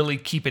can't really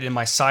keep it in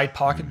my side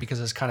pocket because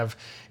it kind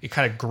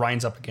of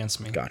grinds up against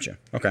me. Gotcha.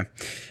 Okay.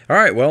 All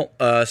right. Well,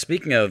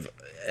 speaking of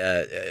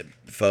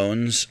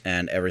phones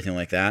and everything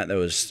like that, that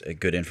was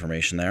good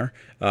information there.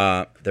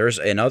 There's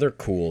another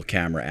cool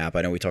camera app.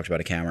 I know we talked about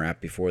a camera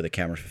app before, the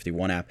Camera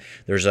 51 app.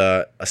 There's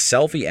a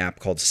selfie app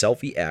called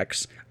Selfie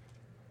X.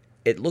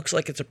 It looks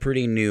like it's a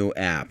pretty new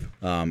app.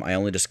 I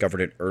only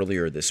discovered it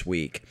earlier this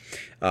week.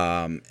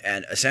 And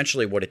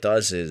essentially what it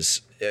does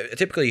is,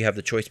 typically you have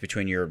the choice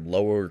between your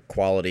lower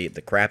quality,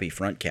 the crappy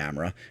front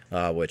camera,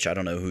 which I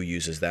don't know who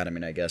uses that. I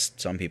mean, I guess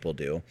some people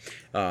do,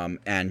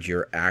 and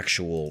your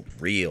actual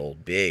real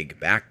big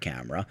back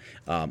camera,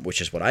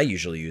 which is what I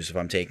usually use if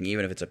I'm taking,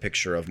 even if it's a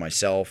picture of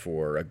myself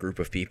or a group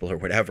of people or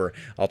whatever.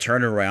 I'll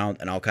turn it around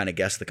and I'll kind of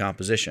guess the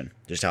composition,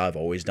 just how I've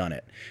always done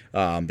it,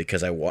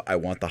 because I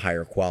want the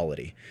higher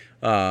quality.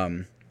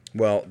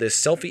 Well, this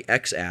Selfie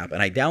X app,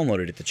 and I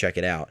downloaded it to check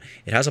it out.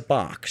 It has a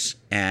box,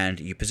 and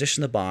you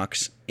position the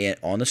box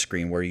on the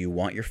screen where you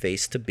want your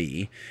face to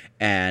be,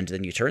 and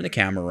then you turn the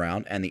camera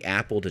around, and the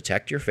app will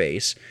detect your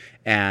face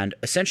and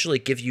essentially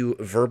give you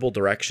verbal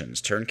directions.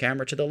 Turn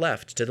camera to the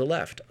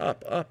left,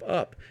 up, up,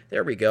 up.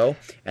 There we go.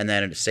 And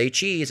then it'll say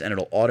cheese, and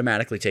it'll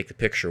automatically take the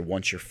picture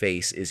once your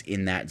face is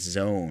in that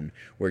zone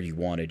where you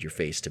wanted your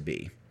face to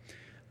be.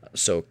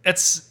 So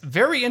it's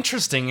very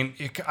interesting, and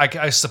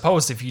I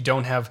suppose if you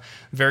don't have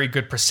very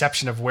good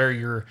perception of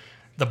where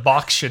the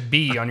box should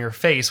be on your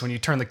face when you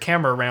turn the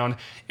camera around,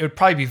 it would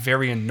probably be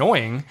very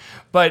annoying.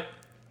 But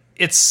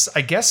it's,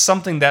 I guess,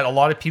 something that a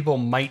lot of people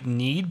might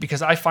need,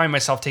 because I find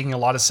myself taking a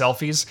lot of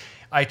selfies.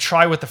 I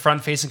try with the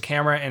front-facing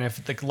camera, and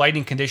if the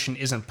lighting condition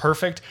isn't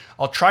perfect,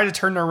 I'll try to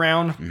turn it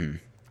around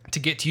to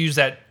get to use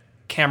that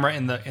camera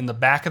in the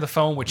back of the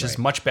phone, which is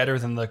much better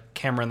than the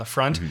camera in the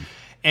front,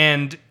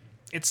 and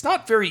it's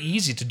not very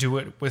easy to do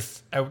it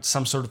without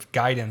some sort of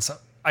guidance.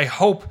 I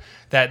hope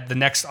that the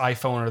next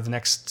iPhone or the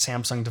next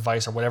Samsung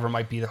device or whatever it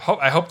might be,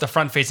 I hope the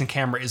front-facing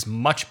camera is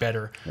much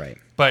better. Right.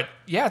 But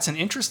yeah, it's an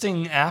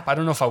interesting app. I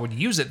don't know if I would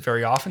use it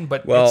very often,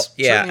 but well,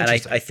 yeah, and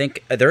I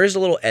think there is a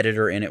little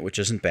editor in it, which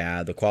isn't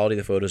bad. The quality of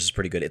the photos is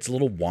pretty good. It's a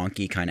little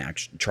wonky, kind of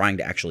trying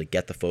to actually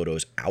get the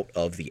photos out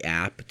of the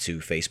app to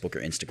Facebook or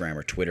Instagram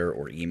or Twitter,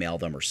 or email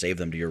them or save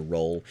them to your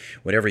roll,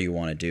 whatever you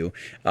want to do.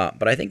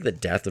 But I think the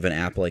death of an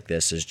app like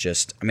this is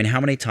just, I mean,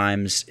 how many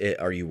times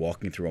are you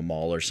walking through a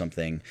mall or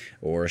something,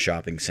 or a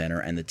shopping center,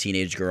 and the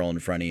teenage girl in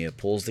front of you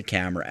pulls the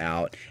camera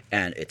out,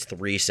 and it's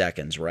 3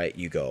 seconds, right?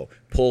 You go,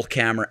 pull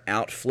camera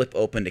out, flip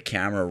open to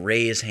camera,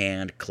 raise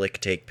hand, click,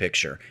 take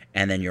picture,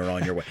 and then you're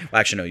on your way. Well,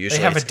 actually, no, usually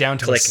they have it down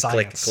to click,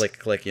 science.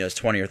 click. You know, it's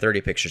 20 or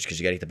 30 pictures because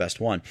you got to get the best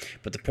one.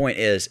 But the point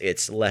is,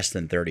 it's less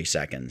than 30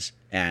 seconds,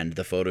 and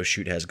the photo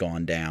shoot has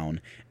gone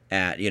down.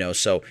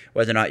 So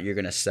whether or not you're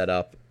going to set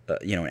up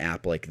an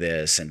app like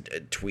this and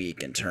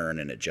tweak and turn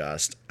and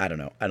adjust, I don't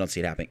know. I don't see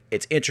it happening.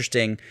 It's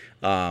interesting.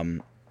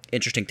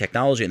 Interesting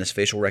technology, and this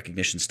facial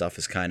recognition stuff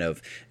is kind of,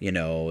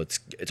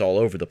 it's all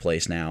over the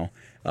place now.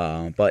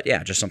 But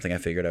yeah, just something I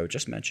figured I would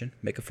just mention,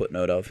 make a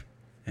footnote of.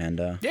 And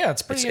yeah,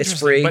 it's pretty interesting. It's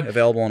free,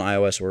 available on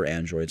iOS or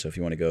Android, so if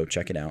you want to go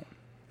check it out,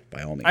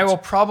 by all means. I will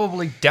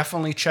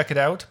definitely check it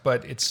out,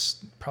 but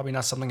it's probably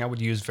not something I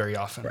would use very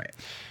often. Right.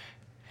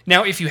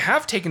 Now, if you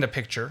have taken a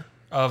picture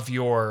of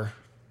your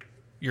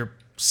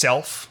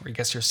self, or I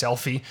guess your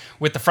selfie,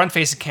 with the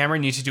front-facing camera,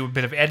 you need to do a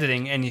bit of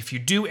editing, and if you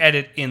do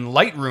edit in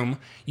Lightroom,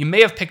 you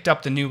may have picked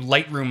up the new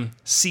Lightroom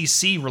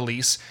CC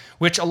release,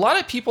 which a lot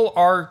of people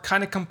are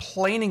kind of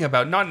complaining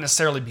about, not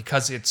necessarily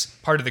because it's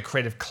part of the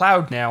Creative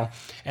Cloud now,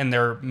 and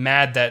they're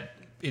mad that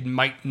it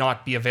might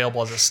not be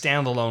available as a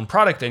standalone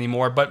product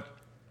anymore, but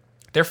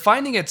they're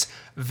finding it's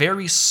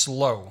very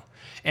slow.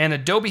 And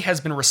Adobe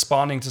has been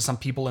responding to some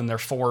people in their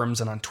forums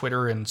and on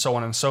Twitter and so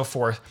on and so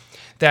forth,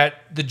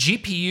 that the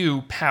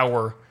GPU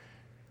power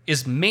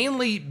is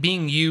mainly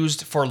being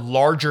used for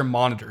larger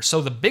monitors.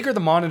 So the bigger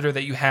the monitor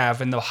that you have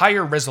and the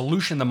higher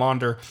resolution the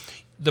monitor,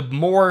 the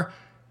more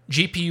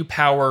GPU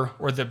power,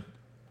 or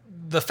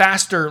the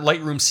faster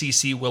Lightroom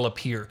CC will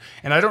appear.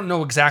 And I don't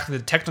know exactly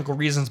the technical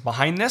reasons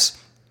behind this,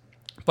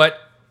 but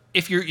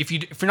if you're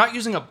not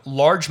using a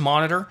large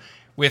monitor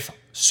with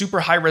super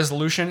high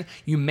resolution,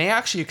 you may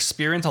actually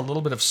experience a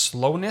little bit of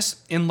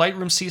slowness in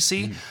Lightroom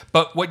CC.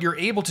 But what you're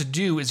able to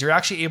do is you're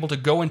actually able to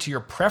go into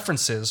your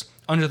preferences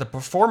under the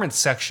performance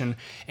section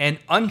and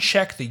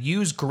uncheck the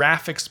use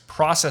graphics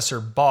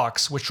processor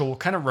box, which will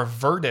kind of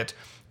revert it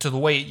to the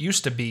way it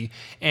used to be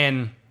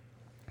and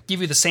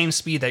give you the same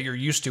speed that you're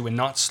used to and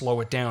not slow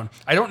it down.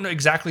 I don't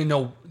exactly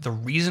know the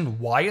reason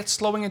why it's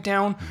slowing it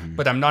down,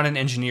 but I'm not an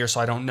engineer,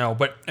 so I don't know.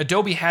 But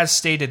Adobe has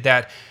stated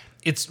that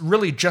it's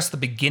really just the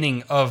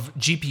beginning of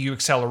GPU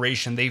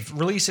acceleration. They've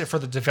released it for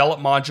the develop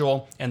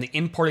module and the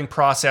importing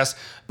process,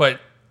 but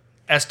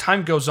as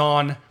time goes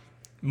on,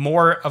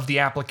 more of the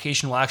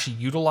application will actually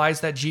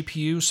utilize that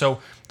GPU. So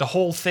the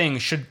whole thing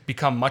should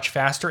become much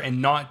faster and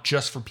not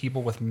just for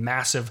people with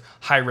massive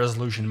high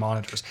resolution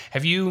monitors. I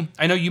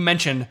know you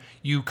mentioned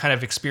you kind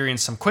of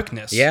experienced some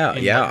quickness. Yeah.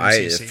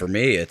 For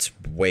me, it's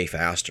way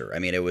faster. I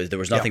mean, there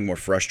was nothing more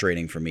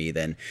frustrating for me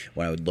than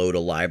when I would load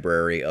a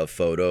library of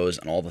photos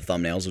and all the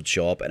thumbnails would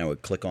show up and I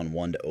would click on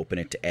one to open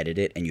it to edit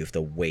it. And you have to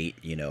wait,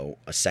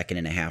 a second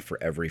and a half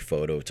for every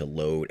photo to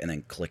load and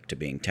then click to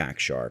being tack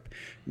sharp.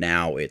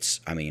 Now it's,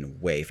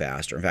 way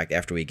faster. In fact,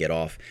 after we get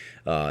off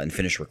and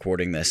finish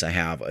recording this, I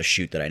have a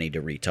shoot that I need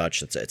to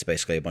retouch. It's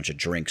basically a bunch of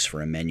drinks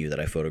for a menu that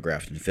I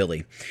photographed in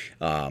Philly.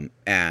 I've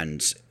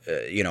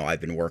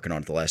been working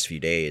on it the last few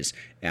days,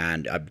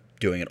 and I'm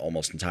doing it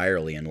almost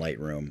entirely in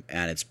Lightroom,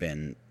 and it's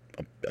been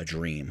a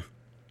dream.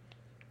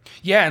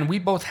 Yeah, and we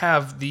both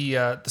have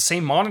the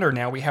same monitor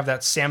now. We have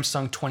that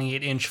Samsung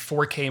 28-inch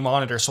 4K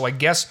monitor, so I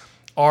guess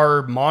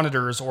our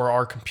monitors or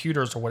our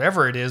computers or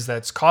whatever it is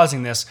that's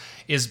causing this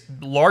is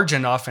large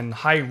enough and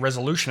high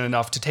resolution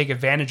enough to take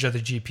advantage of the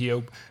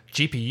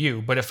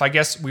GPU. But if I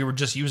guess we were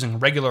just using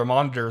regular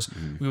monitors,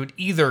 we would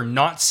either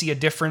not see a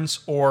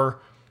difference or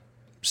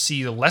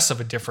see less of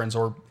a difference,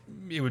 or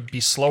it would be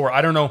slower.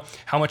 I don't know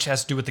how much it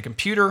has to do with the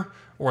computer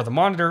or the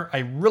monitor. I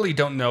really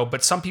don't know,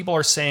 but some people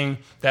are saying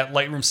that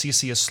Lightroom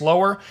CC is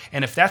slower.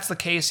 And if that's the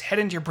case, head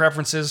into your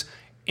preferences,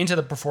 into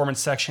the performance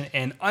section,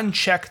 and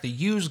uncheck the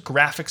use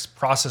graphics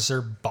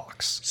processor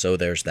box. So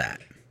there's that.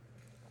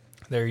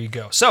 There you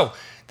go. So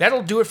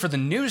that'll do it for the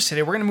news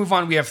today. We're going to move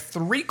on. We have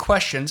 3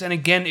 questions. And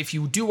again, if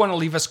you do want to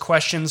leave us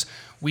questions,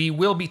 we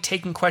will be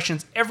taking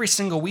questions every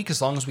single week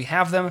as long as we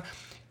have them.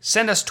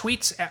 Send us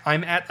tweets.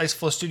 I'm at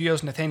Iceflow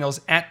Studios. Nathaniel's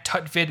at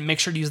Tutvid. Make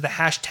sure to use the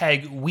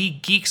hashtag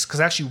WeGeeks,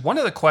 because actually one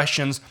of the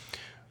questions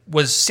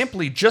was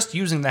simply just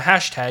using the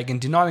hashtag and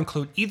did not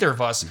include either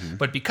of us.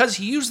 But because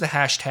he used the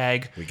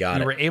hashtag,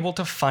 we were able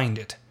to find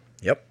it.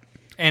 Yep.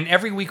 And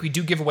every week we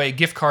do give away a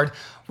gift card.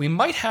 We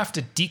might have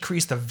to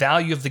decrease the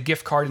value of the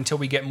gift card until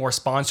we get more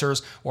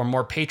sponsors or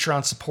more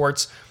Patreon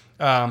supports.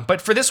 But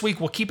for this week,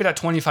 we'll keep it at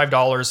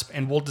 $25,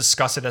 and we'll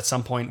discuss it at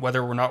some point,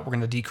 whether or not we're going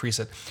to decrease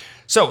it.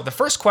 So the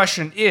first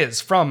question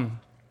is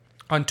from,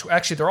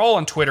 actually they're all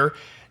on Twitter,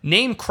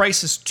 Name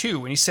Crisis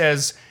 2, and he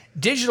says,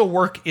 digital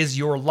work is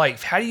your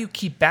life. How do you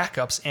keep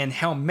backups, and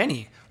how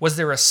many? Was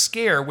there a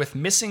scare with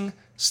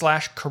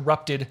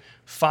missing/corrupted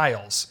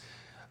files?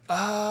 Do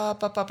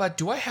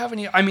I have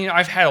any? I mean,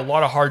 I've had a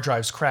lot of hard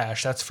drives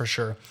crash, that's for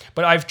sure.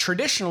 But I've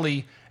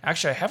traditionally,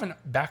 actually, I haven't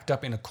backed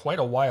up in quite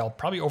a while,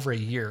 probably over a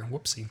year.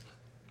 Whoopsie.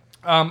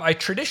 I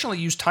traditionally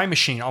use Time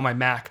Machine on my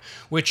Mac,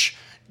 which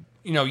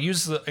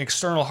uses the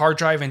external hard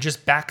drive and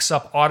just backs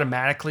up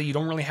automatically. You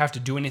don't really have to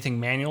do anything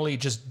manually. It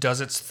just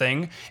does its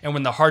thing. And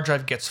when the hard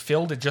drive gets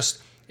filled, it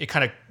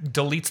kind of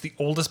deletes the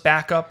oldest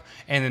backup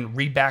and then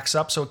rebacks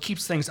up. So it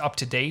keeps things up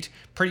to date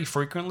pretty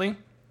frequently.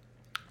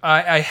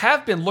 I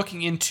have been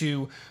looking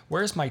into,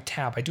 where's my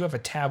tab? I do have a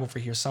tab over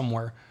here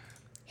somewhere.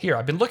 Here,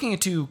 I've been looking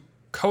into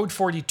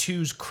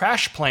Code42's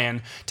Crash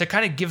Plan to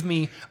kind of give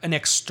me an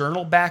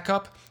external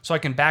backup so I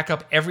can back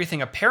up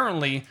everything.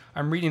 Apparently,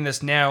 I'm reading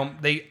this now,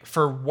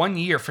 for 1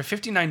 year, for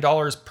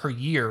 $59 per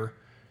year,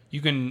 you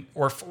can,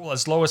 or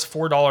as low as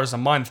 $4 a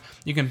month,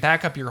 you can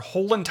back up your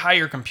whole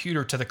entire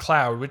computer to the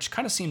cloud, which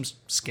kind of seems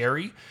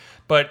scary,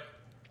 but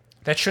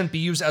that shouldn't be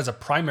used as a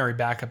primary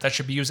backup. That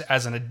should be used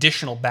as an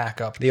additional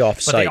backup. The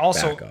off-site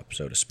backup,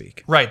 so to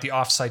speak. Right, the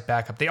off-site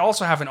backup. They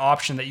also have an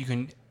option that you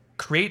can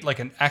create like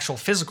an actual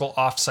physical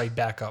off-site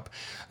backup.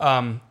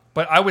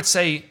 But I would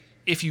say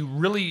if you're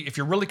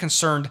really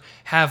concerned,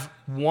 have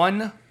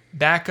one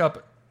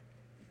backup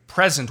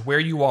present where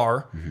you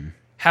are,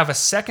 have a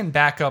second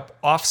backup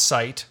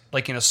off-site,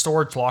 like in a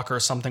storage locker or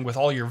something with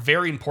all your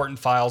very important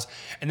files,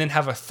 and then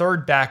have a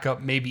third backup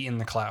maybe in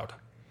the cloud.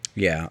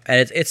 Yeah,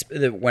 and it's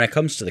when it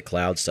comes to the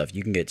cloud stuff,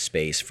 you can get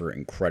space for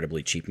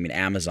incredibly cheap. I mean,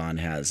 Amazon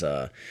has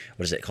what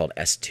is it called,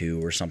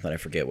 S2 or something? I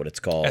forget what it's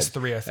called.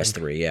 S3, I think.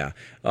 S3, yeah.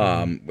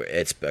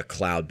 It's a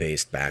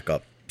cloud-based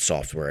backup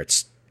software.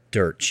 It's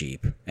dirt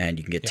cheap, and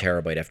you can get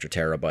terabyte after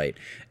terabyte.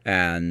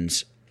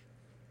 And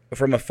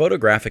from a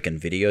photographic and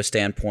video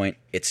standpoint,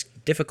 it's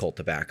difficult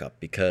to back up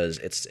because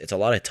it's a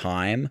lot of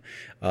time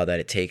that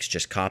it takes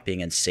just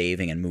copying and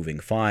saving and moving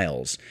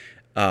files.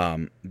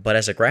 But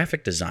as a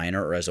graphic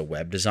designer or as a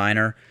web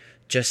designer,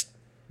 just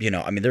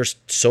I mean, there's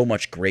so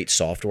much great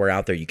software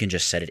out there. You can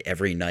just set it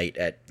every night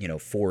at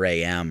 4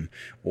 a.m.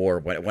 or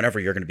whenever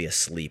you're going to be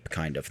asleep,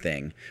 kind of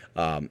thing.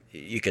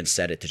 You can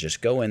set it to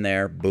just go in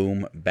there,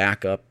 boom,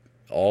 back up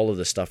all of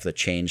the stuff that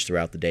changed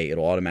throughout the day.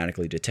 It'll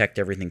automatically detect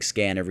everything,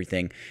 scan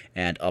everything,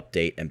 and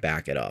update and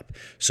back it up.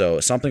 So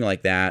something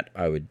like that,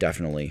 I would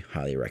definitely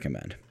highly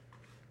recommend.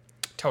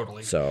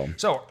 Totally. So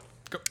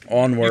go,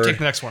 onward. You take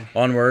the next one.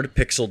 Onward.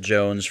 Pixel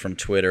Jones from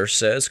Twitter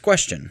says,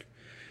 question.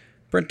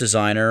 Print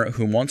designer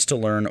who wants to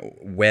learn a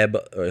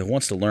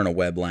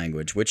web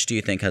language, which do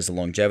you think has the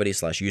longevity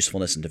 /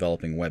 usefulness in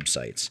developing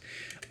websites?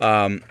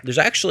 There's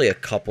actually a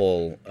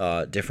couple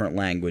different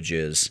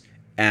languages,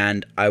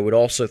 and I would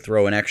also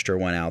throw an extra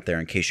one out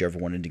there in case you ever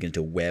wanted to get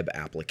into web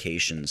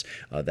applications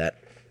that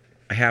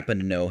I happen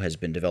to know has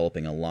been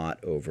developing a lot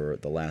over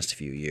the last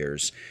few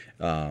years,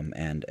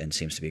 and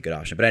seems to be a good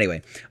option. But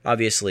anyway,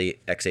 obviously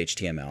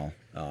XHTML.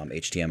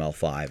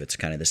 HTML5, it's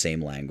kind of the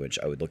same language.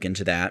 I would look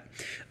into that.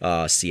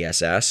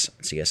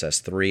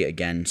 CSS3,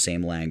 again,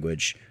 same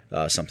language,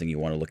 something you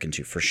want to look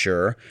into for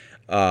sure.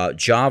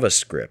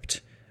 JavaScript,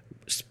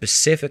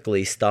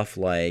 specifically stuff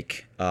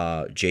like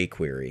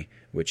jQuery,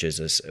 which is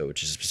a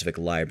specific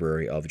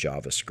library of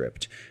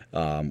JavaScript,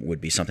 would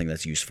be something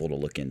that's useful to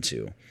look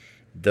into.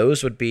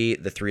 Those would be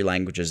the 3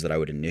 languages that I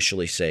would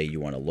initially say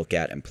you want to look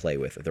at and play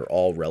with. They're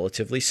all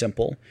relatively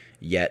simple,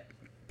 yet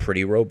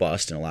pretty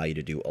robust and allow you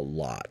to do a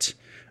lot.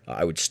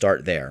 I would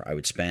start there. I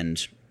would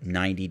spend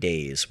 90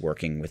 days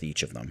working with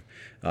each of them,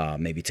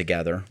 maybe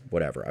together,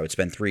 whatever. I would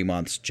spend 3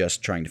 months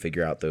just trying to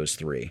figure out those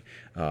 3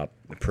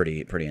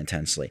 pretty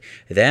intensely.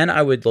 Then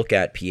I would look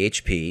at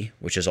PHP,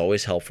 which is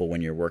always helpful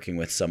when you're working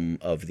with some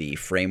of the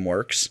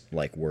frameworks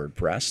like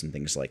WordPress and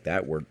things like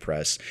that.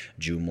 WordPress,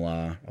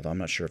 Joomla, although I'm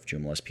not sure if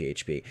Joomla is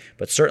PHP,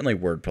 but certainly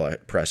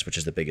WordPress, which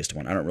is the biggest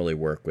one. I don't really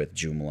work with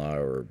Joomla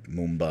or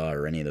Moomba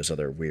or any of those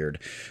other weird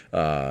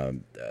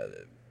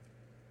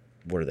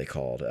what are they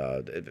called?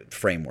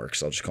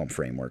 Frameworks. I'll just call them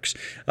frameworks.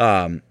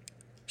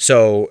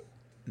 So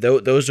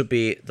those would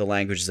be the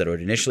languages that I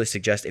would initially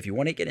suggest. If you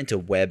want to get into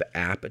web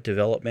app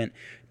development,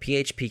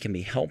 PHP can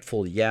be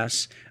helpful,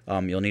 yes.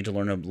 You'll need to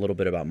learn a little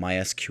bit about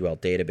MySQL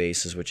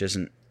databases, which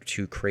isn't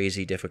too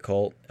crazy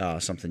difficult,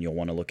 something you'll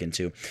want to look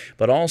into.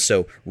 But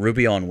also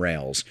Ruby on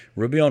Rails.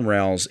 Ruby on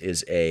Rails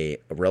is a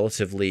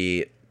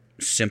relatively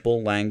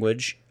simple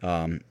language,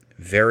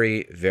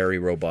 very, very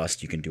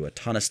robust. You can do a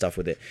ton of stuff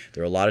with it.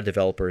 There are a lot of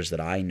developers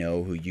that I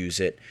know who use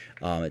it.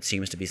 It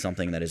seems to be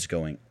something that is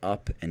going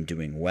up and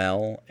doing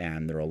well,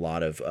 and there are a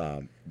lot of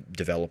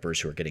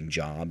developers who are getting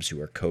jobs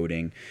who are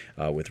coding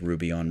with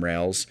Ruby on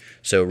Rails.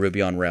 So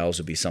Ruby on Rails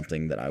would be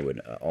something that I would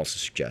also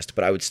suggest.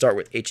 But I would start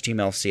with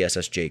HTML,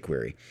 CSS,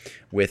 jQuery.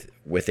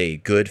 With a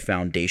good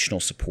foundational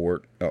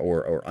support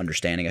or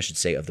understanding, I should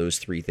say, of those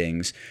 3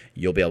 things,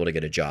 you'll be able to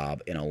get a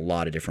job in a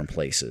lot of different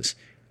places.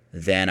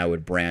 Then I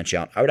would branch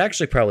out. I would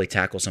actually probably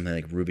tackle something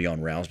like Ruby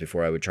on Rails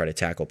before I would try to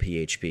tackle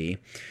PHP.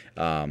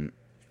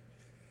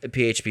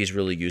 PHP is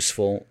really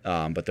useful,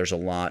 but there's a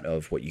lot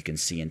of what you can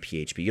see in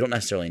PHP. You don't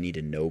necessarily need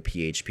to know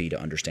PHP to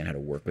understand how to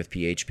work with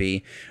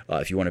PHP.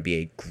 If you want to be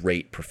a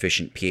great,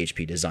 proficient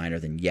PHP designer,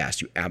 then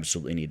yes, you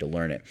absolutely need to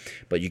learn it.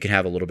 But you can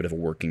have a little bit of a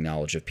working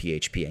knowledge of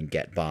PHP and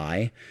get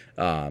by.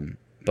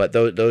 But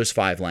those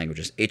 5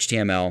 languages,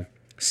 HTML,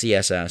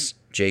 CSS,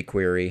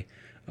 jQuery,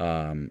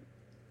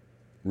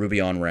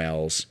 Ruby on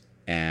Rails,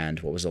 and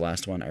what was the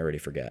last one? I already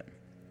forget.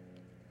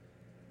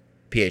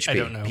 PHP. I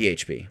don't know.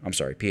 PHP. I'm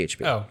sorry,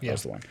 PHP. Oh, yeah. That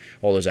was the one.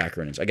 All those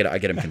acronyms. I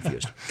get them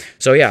confused.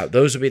 So yeah,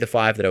 those would be the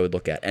 5 that I would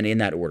look at, and in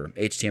that order: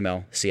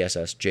 HTML,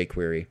 CSS,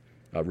 jQuery,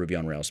 Ruby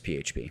on Rails,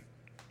 PHP.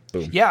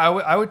 Boom. Yeah,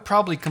 I would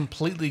probably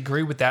completely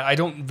agree with that. I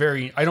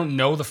don't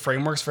know the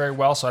frameworks very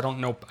well, so I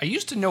don't know. I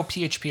used to know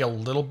PHP a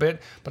little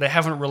bit, but I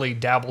haven't really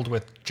dabbled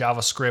with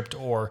JavaScript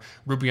or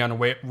Ruby on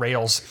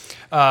Rails.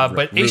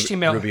 But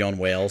HTML... Ruby on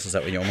Wales, is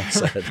that what you almost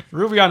said?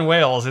 Ruby on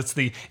Rails, it's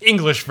the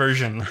English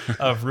version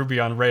of Ruby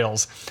on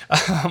Rails.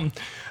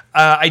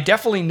 I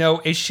definitely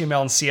know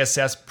HTML and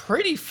CSS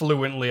pretty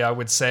fluently, I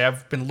would say.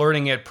 I've been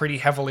learning it pretty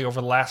heavily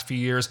over the last few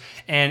years,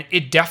 and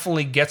it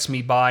definitely gets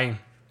me by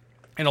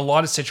in a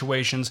lot of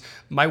situations.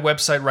 My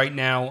website right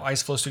now,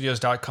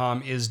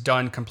 iceflowstudios.com, is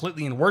done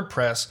completely in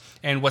WordPress.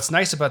 And what's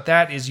nice about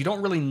that is you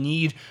don't really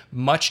need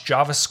much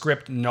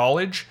JavaScript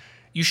knowledge.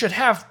 You should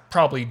have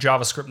probably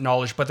JavaScript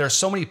knowledge, but there's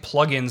so many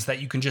plugins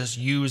that you can just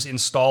use,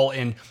 install,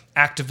 and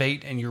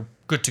activate, and you're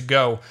good to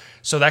go.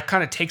 So that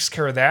kind of takes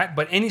care of that.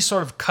 But any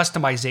sort of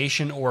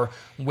customization or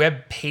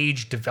web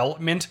page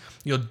development,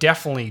 you'll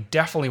definitely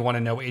want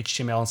to know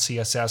HTML and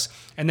CSS.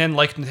 And then,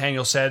 like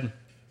Nathaniel said,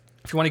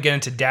 if you want to get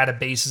into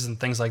databases and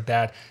things like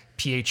that,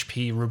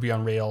 PHP, Ruby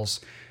on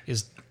Rails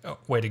is a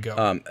way to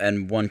go.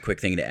 And one quick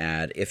thing to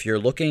add, if you're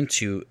looking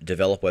to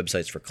develop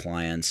websites for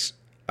clients,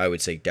 I would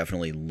say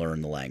definitely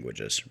learn the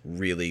languages.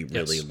 Really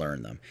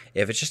learn them.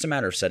 If it's just a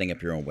matter of setting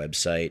up your own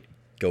website,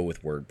 go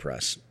with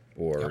WordPress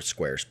or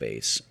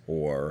Squarespace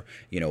or,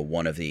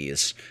 one of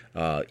these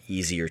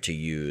easier to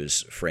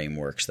use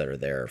frameworks that are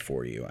there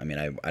for you. I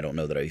mean, I don't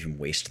know that I even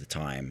waste the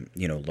time,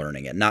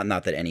 learning it. Not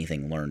that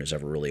anything learned is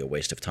ever really a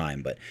waste of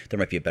time, but there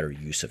might be a better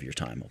use of your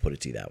time. I'll put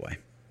it to you that way.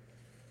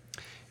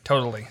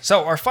 Totally.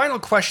 So our final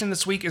question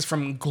this week is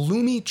from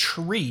Gloomy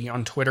Tree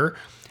on Twitter.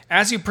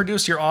 As you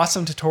produce your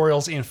awesome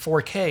tutorials in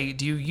 4K,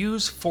 do you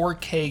use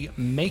 4K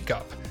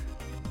makeup?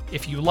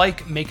 If you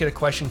like, make it a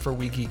question for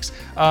We Geeks.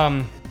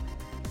 I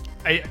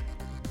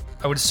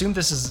would assume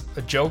this is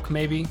a joke,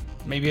 maybe.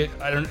 Maybe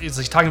I don't. Is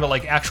he talking about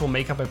like actual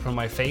makeup I put on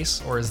my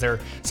face, or is there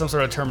some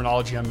sort of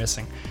terminology I'm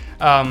missing?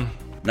 No,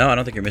 I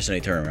don't think you're missing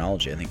any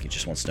terminology. I think he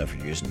just wants to know if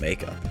you're using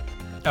makeup.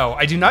 Oh,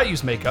 I do not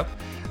use makeup.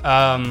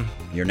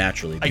 You're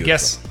naturally beautiful. I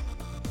guess.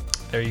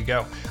 There you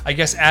go. I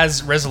guess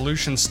as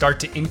resolutions start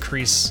to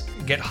increase,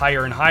 get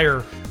higher and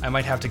higher, I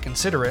might have to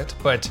consider it.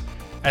 But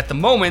at the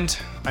moment,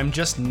 I'm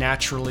just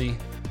naturally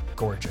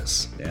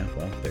gorgeous. Yeah,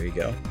 well, there you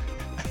go.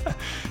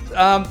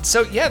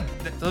 So yeah,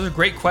 those are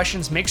great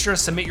questions. Make sure to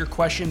submit your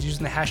questions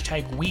using the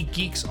hashtag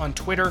WeGeeks on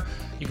Twitter.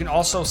 You can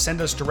also send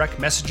us direct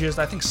messages.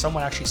 I think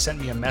someone actually sent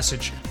me a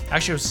message.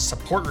 Actually, it was a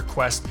support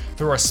request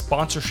through our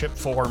sponsorship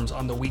forums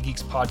on the We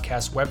Geeks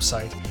podcast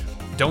website.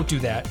 Don't do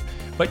that.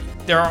 But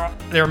there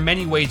are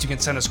many ways you can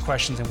send us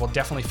questions, and we'll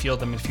definitely field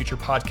them in future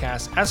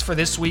podcasts. As for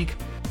this week,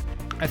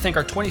 I think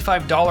our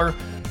 $25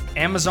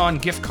 Amazon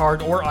gift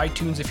card or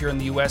iTunes if you're in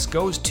the US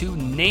goes to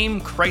Name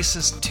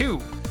Crisis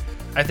 2.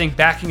 I think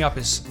backing up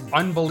is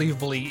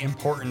unbelievably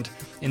important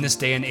in this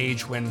day and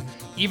age when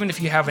even if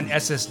you have an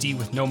SSD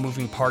with no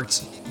moving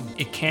parts,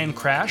 it can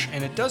crash,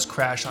 and it does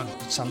crash on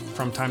some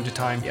from time to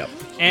time. Yep.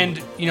 And,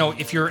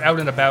 if you're out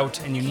and about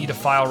and you need a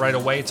file right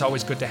away, it's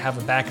always good to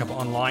have a backup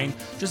online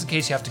just in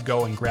case you have to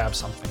go and grab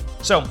something.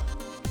 So,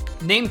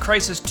 Name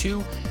Crisis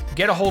 2,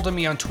 get a hold of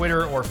me on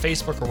Twitter or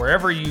Facebook or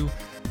wherever you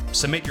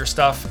submit your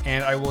stuff,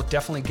 and I will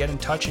definitely get in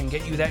touch and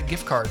get you that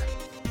gift card.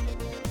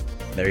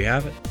 There you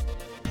have it.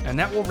 And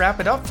that will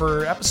wrap it up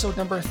for episode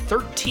number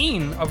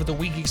 13 of the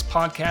We Geeks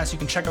podcast. You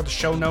can check out the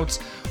show notes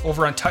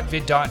over on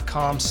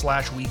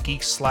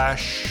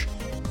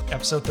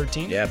tutvid.com/wegeeks/episode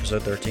 13. Yeah,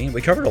 episode 13.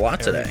 We covered a lot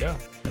There today.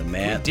 We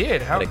Man, We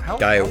did. How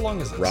long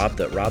is this?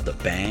 Robbed a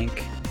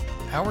bank.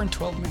 Hour and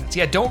 12 minutes.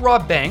 Yeah, don't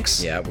rob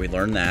banks. Yeah, we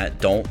learned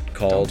that. Don't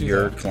call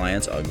your that.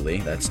 clients ugly.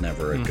 That's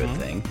never a good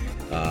thing.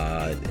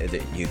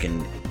 You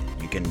can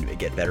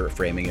get better at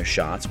framing your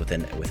shots with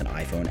an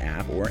iPhone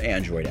app or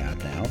Android app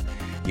now.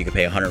 You can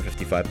pay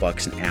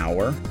 $155 an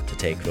hour to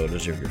take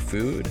photos of your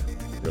food.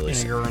 Really in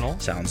a urinal.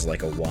 Sounds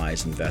like a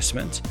wise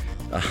investment.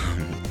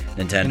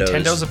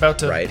 Nintendo,'s about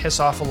to piss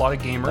off a lot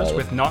of gamers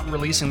with not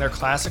releasing their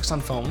classics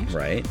on phones.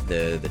 Right.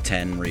 The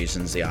 10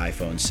 reasons the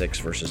iPhone 6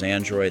 versus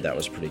Android, that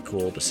was pretty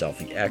cool. The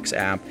Selfie X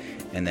app,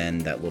 and then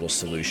that little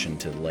solution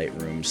to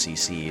Lightroom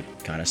CC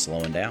kind of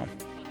slowing down.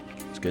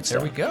 It's good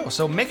stuff. There we go.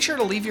 So make sure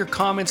to leave your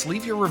comments,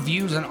 leave your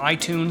reviews on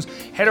iTunes.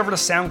 Head over to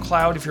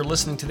SoundCloud if you're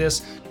listening to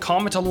this.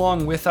 Comment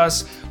along with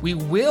us. We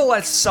will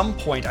at some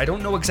point, I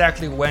don't know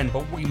exactly when,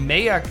 but we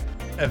may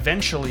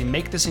eventually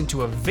make this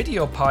into a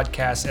video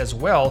podcast as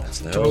well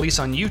to release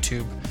on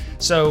YouTube.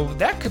 So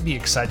that could be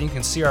exciting. You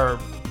can see our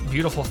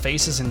beautiful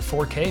faces in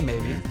 4K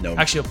maybe.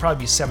 Actually, it'll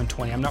probably be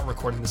 720. I'm not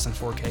recording this in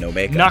 4K. No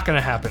makeup. Not going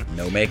to happen.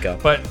 No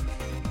makeup. But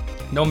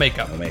no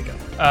makeup. No makeup.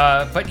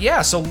 But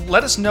yeah, so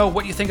let us know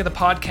what you think of the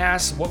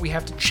podcast, what we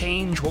have to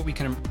change, what we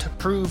can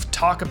improve,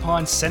 talk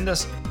upon, send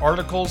us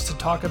articles to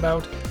talk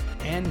about,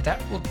 and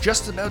that will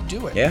just about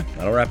do it. Yeah,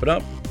 that'll wrap it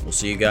up. We'll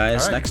see you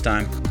guys next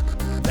time.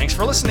 Thanks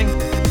for listening.